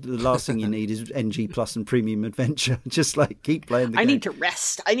game that the last thing you need is NG Plus and Premium Adventure. Just like keep playing the game. I need to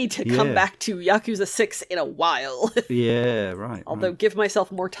rest. I need to come back to Yakuza 6 in a while. Yeah, right. Although give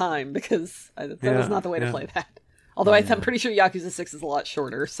myself more time, because that was not the way to play that. Although I'm pretty sure Yakuza 6 is a lot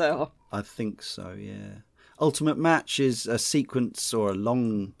shorter, so... I think so, yeah. Ultimate Match is a sequence or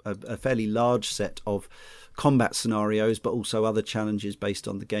a fairly large set of combat scenarios, but also other challenges based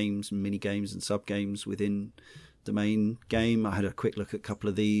on the games and mini-games and sub-games within the main game. I had a quick look at a couple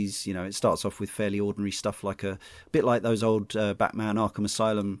of these. You know, it starts off with fairly ordinary stuff, like a bit like those old Batman Arkham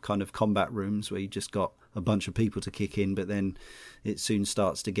Asylum kind of combat rooms where you just got a bunch of people to kick in, but then it soon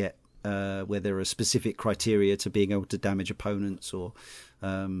starts to get where there are specific criteria to being able to damage opponents, or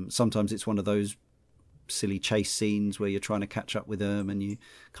sometimes it's one of those silly chase scenes where you're trying to catch up with them and you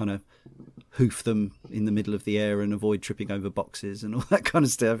kind of hoof them in the middle of the air and avoid tripping over boxes and all that kind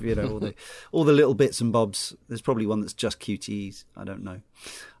of stuff, you know, all the little bits and bobs. There's probably one that's just QTEs, I don't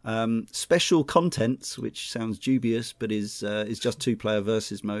know. Special contents, which sounds dubious but is just 2-player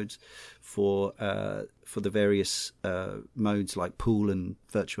versus modes for the various modes like pool and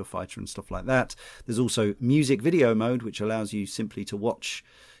Virtua Fighter and stuff like that. There's also music video mode, which allows you simply to watch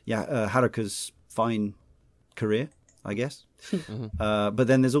Haruka's fine career, I guess. But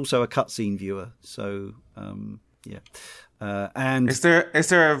then there's also a cutscene viewer. So and is there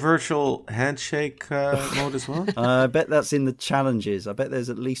a virtual handshake mode as well? I bet that's in the challenges. I bet there's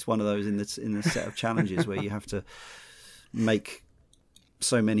at least one of those in the set of challenges where you have to make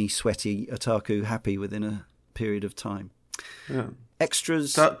so many sweaty otaku happy within a period of time. Yeah.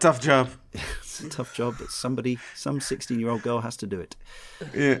 Extras. Tough job. It's a tough job, but some 16-year-old girl has to do it.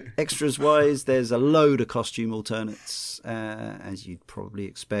 Yeah. Extras wise, there's a load of costume alternates, as you'd probably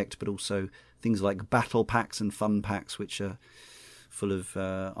expect, but also things like battle packs and fun packs, which are full of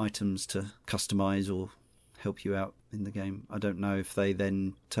items to customize or help you out in the game. I don't know if they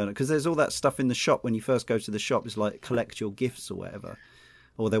then turn it, because there's all that stuff in the shop when you first go to the shop. It's like collect your gifts or whatever.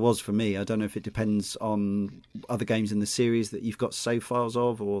 Or there was for me. I don't know if it depends on other games in the series that you've got save files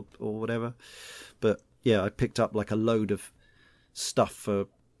of or whatever. But yeah, I picked up like a load of stuff for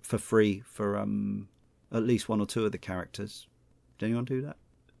free for at least one or two of the characters. Did anyone do that?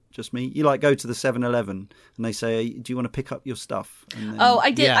 Just me? You like go to the 7-Eleven and they say, do you want to pick up your stuff? And then... Oh,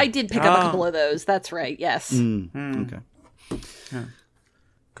 I did. Yeah. I did pick up a couple of those. That's right. Yes. Okay. Yeah.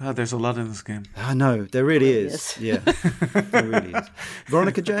 God, there's a lot in this game. I know, there really is. Yeah, there really is.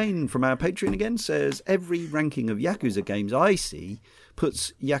 Veronica Jane from our Patreon again says, every ranking of Yakuza games I see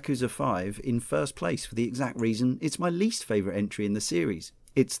puts Yakuza 5 in first place for the exact reason it's my least favourite entry in the series.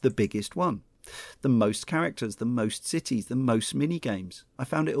 It's the biggest one. The most characters, the most cities, the most mini-games. I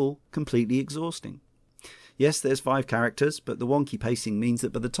found it all completely exhausting. Yes, there's 5 characters, but the wonky pacing means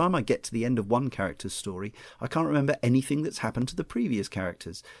that by the time I get to the end of one character's story, I can't remember anything that's happened to the previous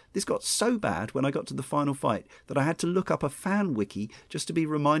characters. This got so bad when I got to the final fight that I had to look up a fan wiki just to be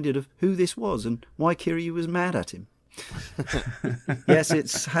reminded of who this was and why Kiryu was mad at him. Yes,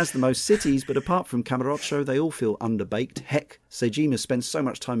 it has the most cities, but apart from Kamurocho, they all feel underbaked. Heck, Seijima spends so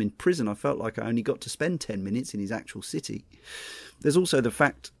much time in prison, I felt like I only got to spend 10 minutes in his actual city. There's also the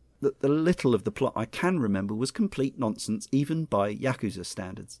fact that the little of the plot I can remember was complete nonsense, even by Yakuza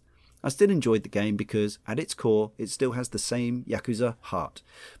standards. I still enjoyed the game because, at its core, it still has the same Yakuza heart.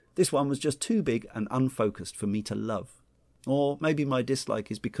 This one was just too big and unfocused for me to love. Or maybe my dislike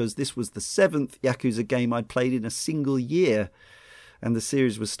is because this was the 7th Yakuza game I'd played in a single year, and the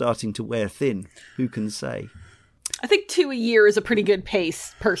series was starting to wear thin. Who can say? I think 2 a year is a pretty good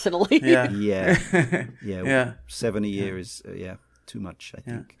pace, personally. Yeah. 7 a year is, too much, I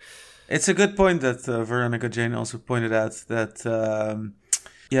think. It's a good point that Veronica Jane also pointed out that,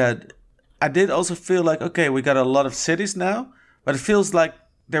 I did also feel like, okay, we got a lot of cities now, but it feels like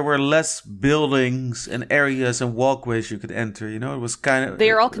there were less buildings and areas and walkways you could enter. You know, it was kind of...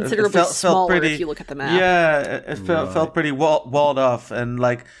 They are all considerably smaller pretty, if you look at the map. Yeah, it felt pretty walled off. And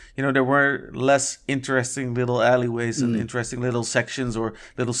like, you know, there were less interesting little alleyways and interesting little sections or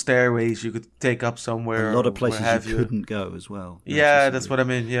little stairways you could take up somewhere. A lot of places you couldn't go as well. Yeah, that's what I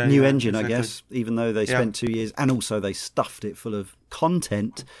mean. Yeah, New engine, exactly. I guess, even though they spent 2 years. And also they stuffed it full of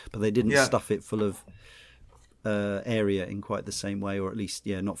content, but they didn't stuff it full of... area in quite the same way, or at least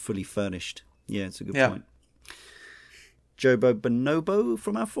not fully furnished. It's a good point. Jobo Bonobo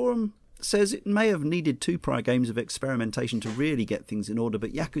from our forum says it may have needed 2 prior games of experimentation to really get things in order,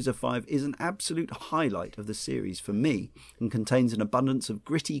 but Yakuza 5 is an absolute highlight of the series for me and contains an abundance of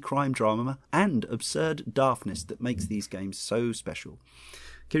gritty crime drama and absurd daftness that makes these games so special.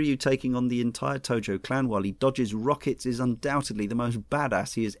 Kiryu taking on the entire Tojo clan while he dodges rockets is undoubtedly the most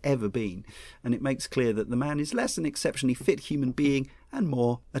badass he has ever been, and it makes clear that the man is less an exceptionally fit human being and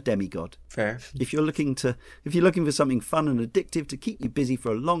more a demigod. Fair. If you're looking for something fun and addictive to keep you busy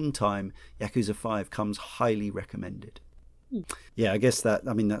for a long time, Yakuza 5 comes highly recommended. Yeah, I guess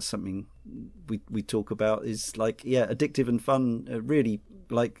that's something we talk about is like, yeah, addictive and fun are really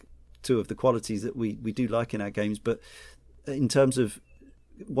like two of the qualities that we do like in our games, but in terms of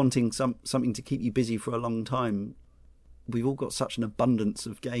wanting something to keep you busy for a long time, we've all got such an abundance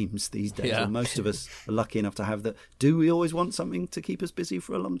of games these days, Yeah. or most of us are lucky enough to have that. Do we always want something to keep us busy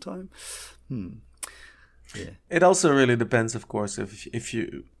for a long time? Yeah. It also really depends, of course, if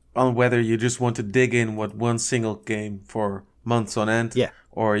you on whether you just want to dig in with one single game for months on end, Yeah.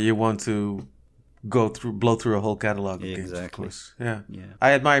 or you want to blow through a whole catalog of games. Of Exactly. course, yeah. Yeah.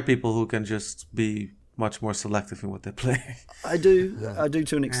 I admire people who can just be much more selective in what they play. I do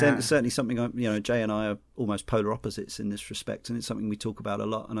to an extent. Yeah. It's certainly something Jay and I are almost polar opposites in this respect, and it's something we talk about a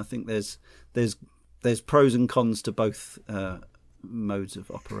lot. And I think there's pros and cons to both modes of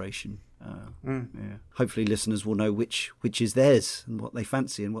operation. Yeah. Hopefully, listeners will know which is theirs and what they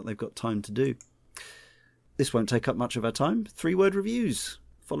fancy and what they've got time to do. This won't take up much of our time. 3-word reviews.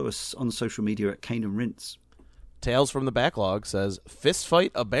 Follow us on social media at Kane and Rince. Tales from the Backlog says, fist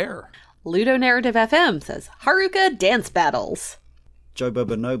fight a bear. Ludo Narrative FM says, Haruka dance battles. Joe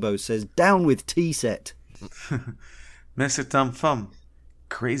Bobonobo says, down with T-Set. Mr. Tom Fum,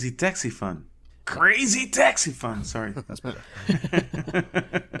 crazy taxi fun. Crazy taxi fun. Sorry. That's better.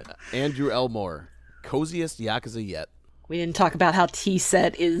 Andrew Elmore, coziest Yakuza yet. We didn't talk about how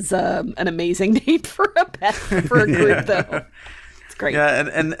T-Set is an amazing name for a group, though. It's great. Yeah,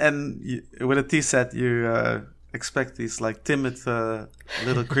 and with a T-set, you expect these like timid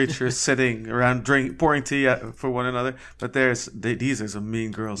little creatures sitting around pouring tea for one another. But these are some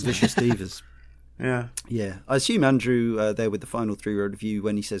mean girls. Vicious Divas. Yeah. Yeah. I assume Andrew there with the final 3-word review,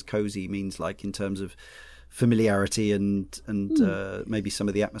 when he says cozy, means like in terms of familiarity and maybe some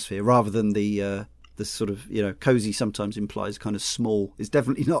of the atmosphere, rather than the sort of, cozy sometimes implies kind of small. It's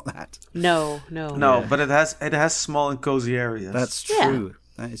definitely not that. No. No, but it has small and cozy areas. That's Yeah. true.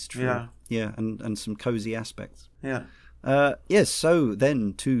 That is true. Yeah, and some cozy aspects. Yeah. Yes, so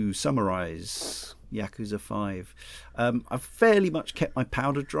then to summarise Yakuza 5, I've fairly much kept my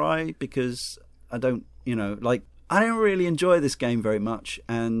powder dry because I don't really enjoy this game very much,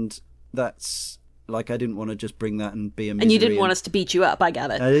 and that's like I didn't want to just bring that and be a misery. And you didn't want us to beat you up. I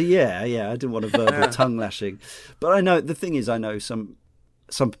got it. Yeah, I didn't want a verbal tongue lashing. But I know, the thing is, I know some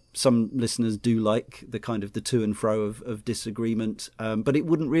listeners do like the kind of the to and fro of disagreement, but it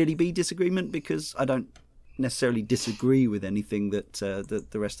wouldn't really be disagreement because I don't necessarily disagree with anything that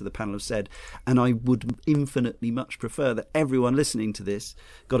the rest of the panel have said, and I would infinitely much prefer that everyone listening to this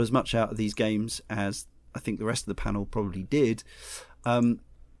got as much out of these games as I think the rest of the panel probably did.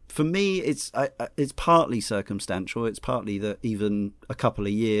 For me, it's partly circumstantial. It's partly that even a couple a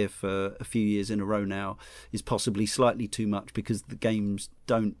year for a few years in a row now is possibly slightly too much because the games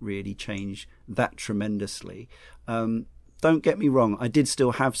don't really change that tremendously. Don't get me wrong, I did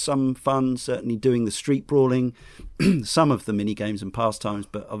still have some fun, certainly doing the street brawling, some of the mini games and pastimes,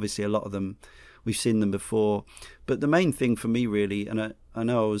 but obviously a lot of them, we've seen them before. But the main thing for me really, and I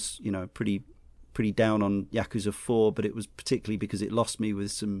know I was pretty down on Yakuza 4, but it was particularly because it lost me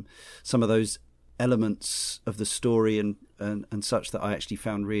with some of those elements of the story and such that I actually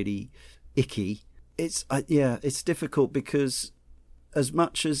found really icky. It's difficult because as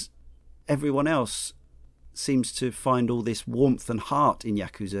much as everyone else seems to find all this warmth and heart in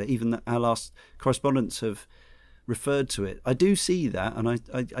Yakuza, even our last correspondents have referred to it, I do see that, and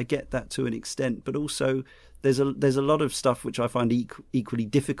I get that to an extent, but also there's a lot of stuff which I find equally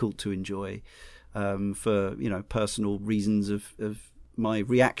difficult to enjoy for personal reasons of my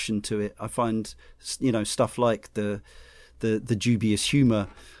reaction to it. I find stuff like the dubious humour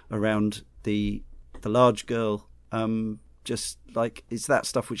around the large girl, just like it's that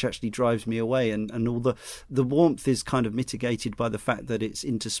stuff which actually drives me away, and all the warmth is kind of mitigated by the fact that it's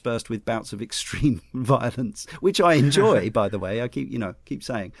interspersed with bouts of extreme violence, which I enjoy. By the way, I keep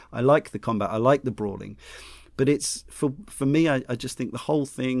saying I like the combat, I like the brawling, but it's for me, I just think the whole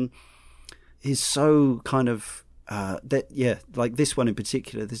thing is so kind of like this one in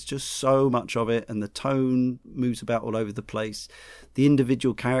particular, there's just so much of it, and the tone moves about all over the place. The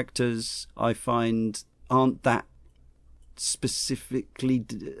individual characters I find aren't that specifically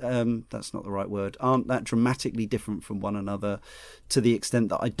that's not the right word, aren't that dramatically different from one another, to the extent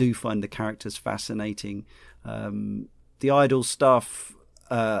that I do find the characters fascinating. The idle stuff,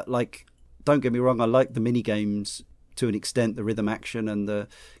 like, don't get me wrong, I like the mini games to an extent, the rhythm action and the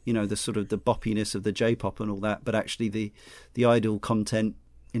sort of the boppiness of the J-pop and all that, but actually the idle content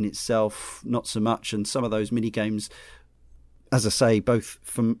in itself, not so much. And some of those mini games, as I say, both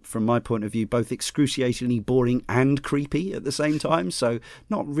from my point of view, both excruciatingly boring and creepy at the same time. So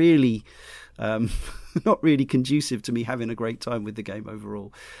not really conducive to me having a great time with the game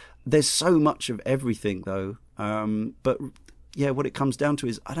overall. There's so much of everything though, but yeah, what it comes down to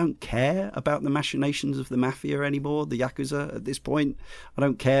is I don't care about the machinations of the mafia anymore, the Yakuza at this point. I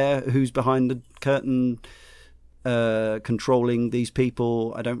don't care who's behind the curtain controlling these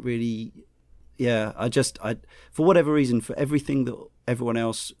people. I don't really... Yeah, I for whatever reason, for everything that everyone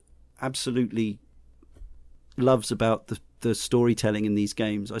else absolutely loves about the storytelling in these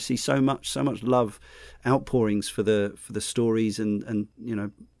games, I see so much love outpourings for the stories, and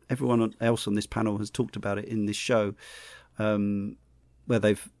everyone else on this panel has talked about it in this show. Where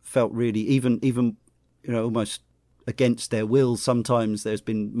they've felt really even almost against their will. Sometimes there's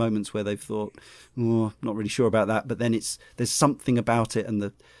been moments where they've thought, "Oh, not really sure about that," but then there's something about it and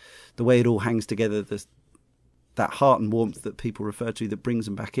the way it all hangs together, that heart and warmth that people refer to, that brings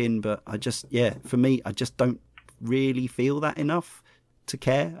them back in. But for me, I just don't really feel that enough to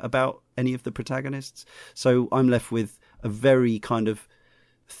care about any of the protagonists. So I'm left with a very kind of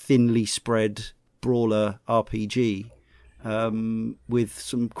thinly spread brawler RPG. With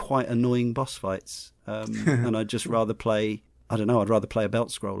some quite annoying boss fights, and I'd just rather play. I don't know. I'd rather play a belt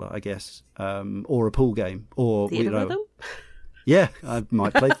scroller, I guess, or a pool game, or Theater Rhythm. Yeah, I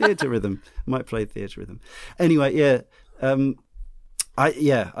might play Theater Rhythm. Anyway, yeah,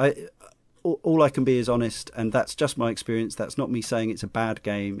 all I can be is honest, and that's just my experience. That's not me saying it's a bad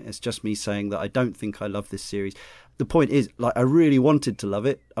game. It's just me saying that I don't think I love this series. The point is, like, I really wanted to love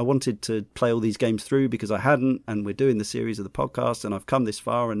it. I wanted to play all these games through because I hadn't, and we're doing the series of the podcast, and I've come this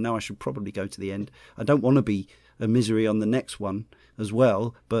far, and now I should probably go to the end. I don't want to be a misery on the next one as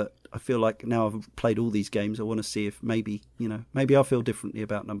well, but I feel like now I've played all these games, I want to see if maybe I'll feel differently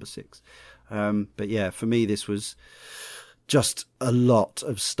about number 6. But yeah, for me, this was just a lot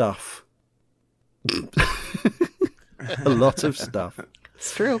of stuff. A lot of stuff.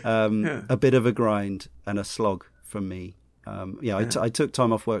 It's true. A bit of a grind and a slog from me. I took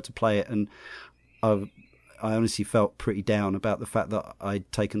time off work to play it, and I honestly felt pretty down about the fact that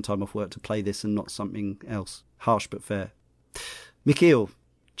I'd taken time off work to play this and not something else. Harsh but fair. Mikhail,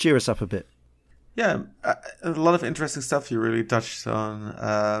 cheer us up a bit. Yeah, a lot of interesting stuff you really touched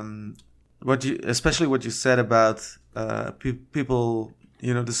on. Especially what you said about people,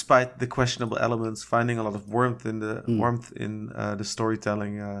 despite the questionable elements, finding a lot of warmth in the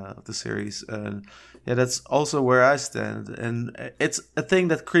storytelling of the series. And yeah, that's also where I stand. And it's a thing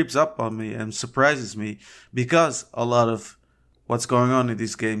that creeps up on me and surprises me, because a lot of what's going on in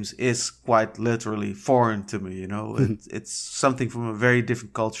these games is quite literally foreign to me. It's something from a very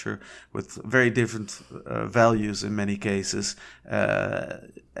different culture with very different values in many cases.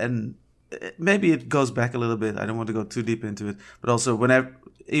 And maybe it goes back a little bit. I don't want to go too deep into it, but also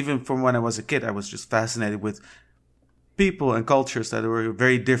even from when I was a kid, I was just fascinated with people and cultures that were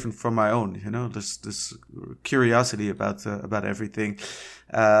very different from my own. This curiosity about everything,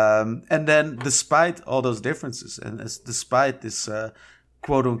 and then despite all those differences, and despite this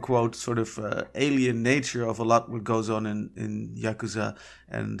quote unquote sort of alien nature of a lot what goes on in Yakuza,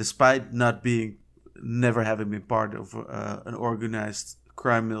 and despite never having been part of an organized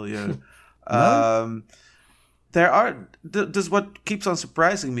crime milieu. No? What keeps on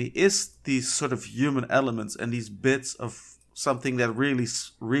surprising me is these sort of human elements and these bits of something that really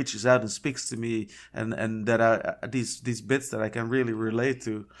reaches out and speaks to me, and that are these bits that I can really relate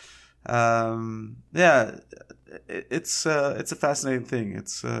to. It's a fascinating thing.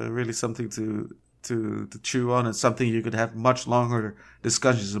 It's really something to chew on. It's something you could have much longer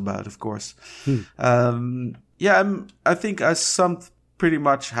discussions about, of course. I think I summed pretty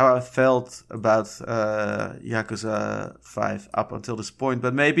much how I felt about Yakuza 5 up until this point.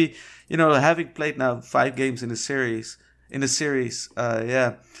 But maybe, having played now 5 games in the series,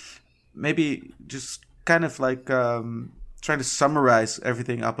 maybe just kind of like trying to summarize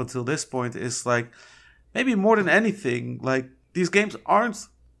everything up until this point is like, maybe more than anything, like, these games aren't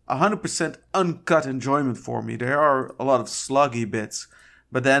 100% uncut enjoyment for me. There are a lot of sluggy bits,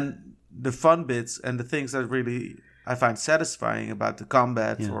 but then the fun bits and the things that really I find satisfying about the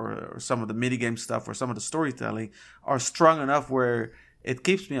combat or some of the minigame stuff or some of the storytelling are strong enough where it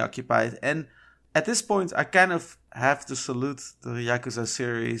keeps me occupied. And at this point, I kind of have to salute the Yakuza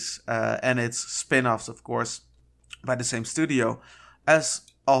series and its spin-offs, of course, by the same studio, as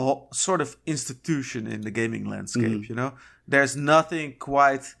a sort of institution in the gaming landscape. There's nothing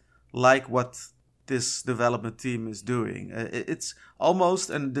quite like what this development team is doing. It's almost,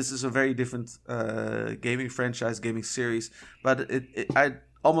 and this is a very different gaming franchise, gaming series, but I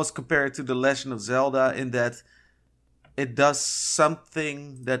almost compare it to The Legend of Zelda in that it does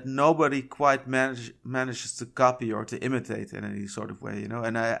something that nobody quite manages to copy or to imitate in any sort of way, you know.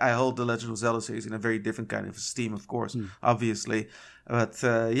 And I hold the Legend of Zelda series in a very different kind of esteem, of course, obviously. But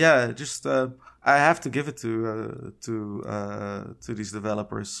I have to give it to these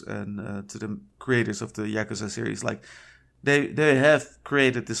developers and to the creators of the Yakuza series. Like they have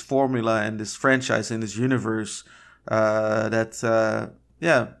created this formula and this franchise in this universe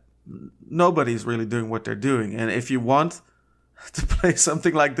nobody's really doing what they're doing. And if you want to play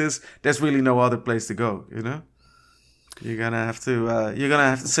something like this, there's really no other place to go, you know? You're gonna have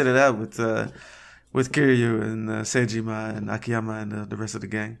to sit it out with Kiryu and Sejima and Akiyama and the rest of the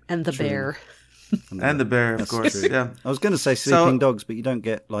gang. And the bear. And the bear, of course. True. Yeah. I was going to say Sleeping Dogs, but you don't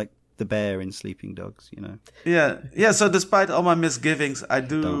get like the bear in Sleeping Dogs, you know. Yeah. So despite all my misgivings, I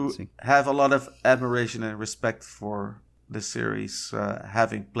do Dancing. have a lot of admiration and respect for the series,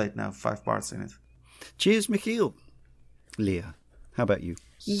 having played now 5 parts in it. Cheers, Michiel. Leah, how about you?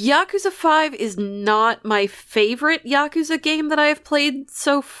 Yakuza 5 is not my favorite Yakuza game that I have played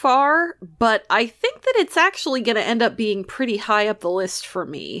so far, but I think that it's actually going to end up being pretty high up the list for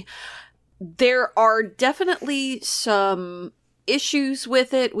me. There are definitely some issues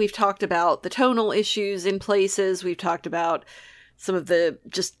with it. We've talked about the tonal issues in places. We've talked about some of the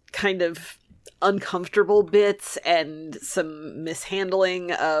just kind of uncomfortable bits and some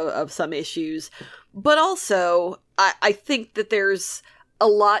mishandling of some issues. But also, I think that there's a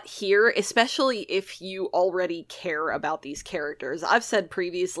lot here, especially if you already care about these characters. I've said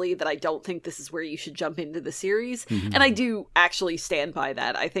previously that I don't think this is where you should jump into the series, and I do actually stand by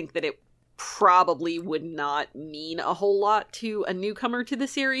that. I think that it probably would not mean a whole lot to a newcomer to the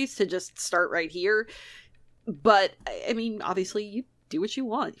series to just start right here. But, I mean, obviously, you do what you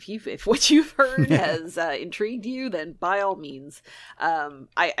want. If what you've heard has intrigued you, then by all means.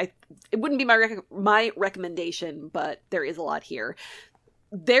 It wouldn't be my recommendation, but there is a lot here.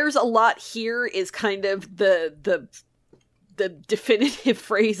 There's a lot here is kind of the definitive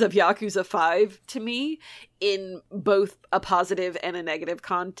phrase of Yakuza 5 to me, in both a positive and a negative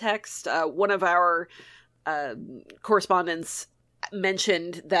context. One of our correspondents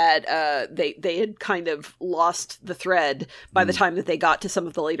mentioned that they had kind of lost the thread by the time that they got to some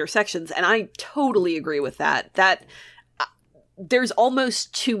of the later sections, and I totally agree with that. That there's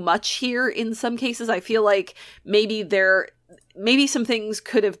almost too much here in some cases. I feel like maybe some things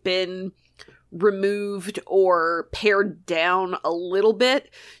could have been removed or pared down a little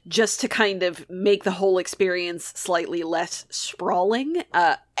bit just to kind of make the whole experience slightly less sprawling.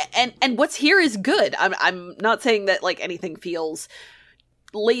 And what's here is good. I'm not saying that like anything feels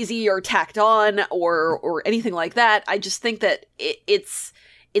lazy or tacked on or anything like that. I just think that it's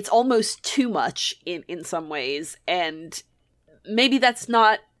almost too much in some ways, and maybe that's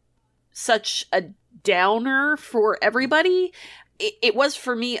not such a downer for everybody. It was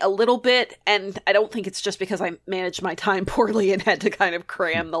for me a little bit, and I don't think it's just because I managed my time poorly and had to kind of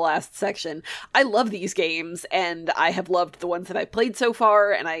cram the last section. I love these games, and I have loved the ones that I've played so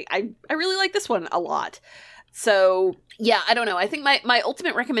far, and I really like this one a lot. So, yeah, I don't know. I think my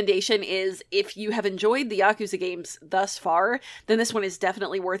ultimate recommendation is if you have enjoyed the Yakuza games thus far, then this one is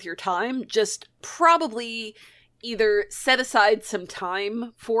definitely worth your time. Just probably either set aside some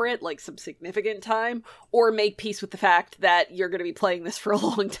time for it, like some significant time, or make peace with the fact that you're going to be playing this for a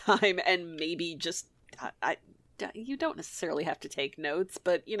long time, and maybe just you don't necessarily have to take notes,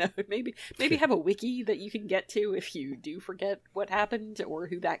 but you know, maybe have a wiki that you can get to if you do forget what happened, or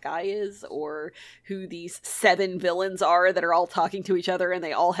who that guy is, or who these 7 villains are that are all talking to each other and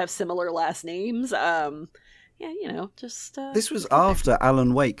they all have similar last names. Yeah, you know, just this was after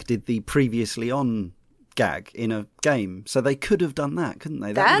Alan Wake did the previously on gag in a game, so they could have done that, couldn't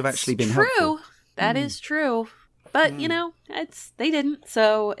they? That would have actually been true. helpful. That is true. But you know, they didn't,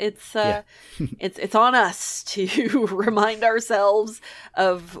 so it's it's on us to remind ourselves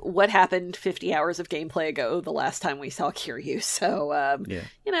of what happened 50 hours of gameplay ago the last time we saw Kiryu. So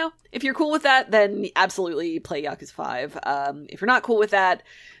you know, if you're cool with that, then absolutely play Yakuza 5. If you're not cool with that,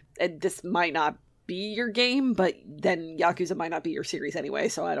 this might not be your game, but then Yakuza might not be your series anyway,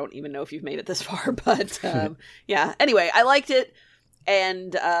 so I don't even know if you've made it this far. But yeah, anyway, I liked it,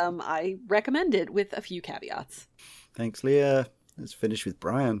 and I recommend it with a few caveats. Thanks, Leah. Let's finish with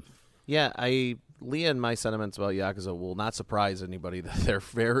Brian. Yeah, Leah and my sentiments about Yakuza will not surprise anybody that they're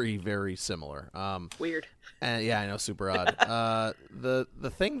very, very similar. Weird. And yeah, I know, super odd. The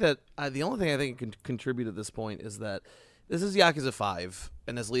only thing I think can contribute at this point is that This is Yakuza 5,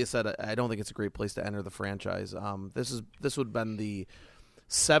 and as Leah said, I don't think it's a great place to enter the franchise. This would have been the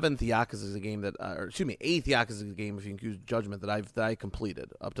seventh Yakuza game eighth Yakuza game, if you include Judgment, that I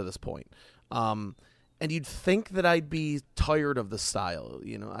completed up to this point. And you'd think that I'd be tired of the style.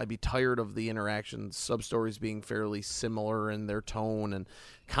 I'd be tired of the interactions, sub-stories being fairly similar in their tone, and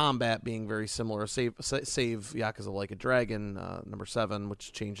combat being very similar. Save Yakuza Like a Dragon, number 7,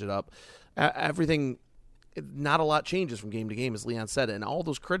 which changed it up. Everything, not a lot changes from game to game, as Leon said. And all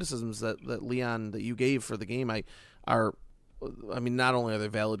those criticisms that Leon, that you gave for the game, not only are they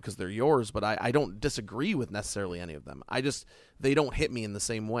valid because they're yours, but I don't disagree with necessarily any of them. They don't hit me in the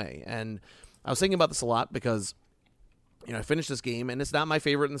same way. And I was thinking about this a lot because, I finished this game, and it's not my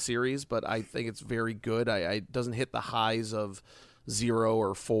favorite in the series, but I think it's very good. It doesn't hit the highs of 0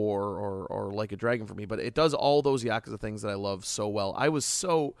 or 4 or Like a Dragon for me, but it does all those Yakuza things that I love so well.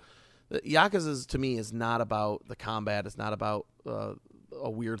 Yakuza, to me, is not about the combat. It's not about a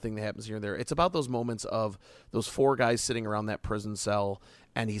weird thing that happens here and there. It's about those moments of those 4 guys sitting around that prison cell,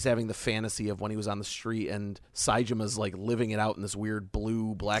 and he's having the fantasy of when he was on the street, and Saijima's like living it out in this weird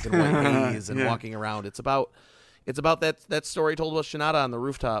blue, black and white haze and walking around. It's about that story told about Shinada on the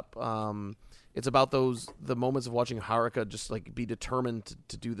rooftop. It's about the moments of watching Haruka just like be determined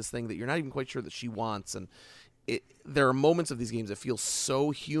to do this thing that you're not even quite sure that she wants. And there are moments of these games that feel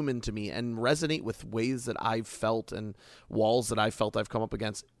so human to me and resonate with ways that I've felt and walls that I've felt I've come up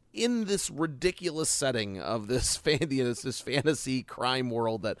against in this ridiculous setting of this fantasy crime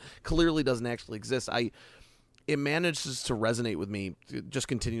world that clearly doesn't actually exist. It manages to resonate with me just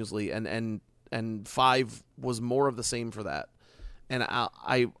continuously, and 5 was more of the same for that. And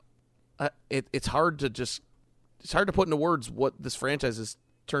it's hard to put into words what this franchise has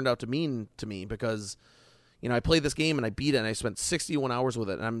turned out to mean to me, because I played this game and I beat it, and I spent 61 hours with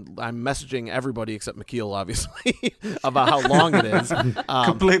it, and I'm messaging everybody except McKeel, obviously, about how long it is.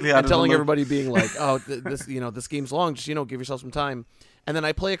 Completely out and of telling the loop. everybody, being like, "Oh, this game's long. Just give yourself some time." And then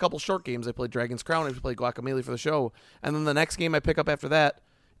I play a couple short games. I played Dragon's Crown. I played Guacamelee for the show, and then the next game I pick up after that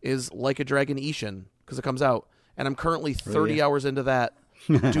is Like a Dragon Ishin, because it comes out, and I'm currently 30 hours into that,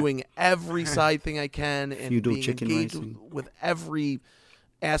 doing every side thing I can and Feudal being chicken engaged racing. with every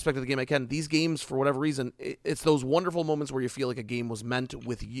aspect of the game I can. These games, for whatever reason, it's those wonderful moments where you feel like a game was meant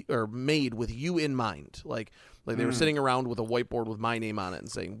with you, or made with you in mind. Like they were sitting around with a whiteboard with my name on it and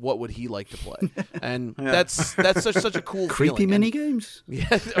saying, what would he like to play? And that's such a cool Creepy feeling. mini games.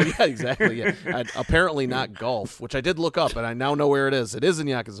 Yeah, exactly. Yeah. Apparently not golf, which I did look up, and I now know where it is. It is in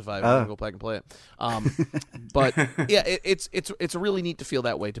Yakuza 5. I'm gonna go back and play it. But yeah, it's really neat to feel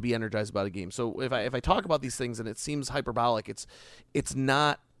that way, to be energized about a game. So if I talk about these things and it seems hyperbolic, it's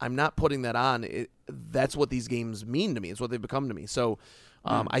not. I'm not putting that on. That's what these games mean to me. It's what they've become to me. So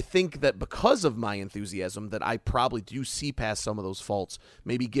I think that because of my enthusiasm, that I probably do see past some of those faults,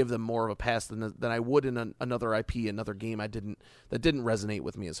 maybe give them more of a pass than I would in another IP, another game that didn't resonate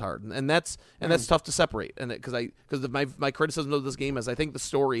with me as hard. And that's tough to separate. And because my criticism of this game is, I think the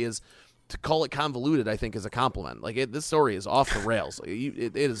story is, to call it convoluted, I think, is a compliment. Like this story is off the rails.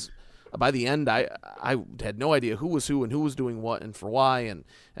 It is. By the end, I had no idea who was who and who was doing what and for why,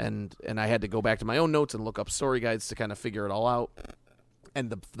 and I had to go back to my own notes and look up story guides to kind of figure it all out. And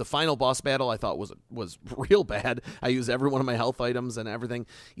the final boss battle I thought was real bad. I used every one of my health items and everything,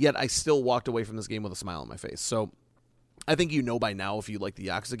 yet I still walked away from this game with a smile on my face. So I think by now if you like the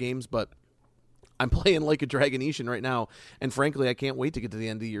Yakuza games, but I'm playing Like a Dragon Ishin right now, and frankly, I can't wait to get to the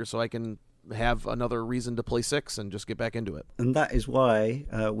end of the year so I can have another reason to play 6 and just get back into it. And that is why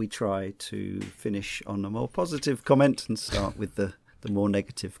we try to finish on a more positive comment and start with the more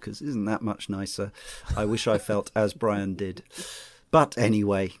negative, because isn't that much nicer? I wish I felt as Brian did. But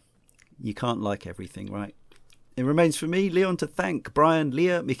anyway, you can't like everything, right? It remains for me, Leon, to thank Brian,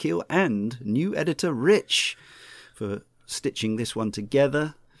 Leah, Michiel, and new editor Rich for stitching this one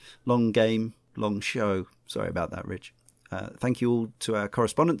together. Long game, long show. Sorry about that, Rich. Thank you all to our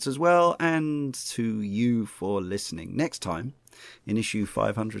correspondents as well, and to you for listening. Next time, in issue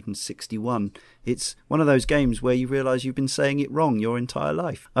 561, it's one of those games where you realise you've been saying it wrong your entire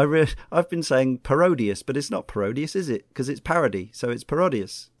life. I've been saying parodious, but it's not parodious, is it? Because it's parody, so it's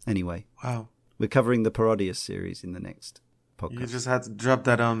parodious. Anyway, Wow. we're covering the Parodius series in the next podcast. You just had to drop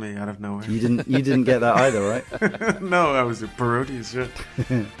that on me out of nowhere. You didn't get that either, right? No, I was a parodious. Yeah.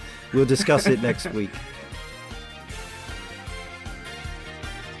 We'll discuss it next week.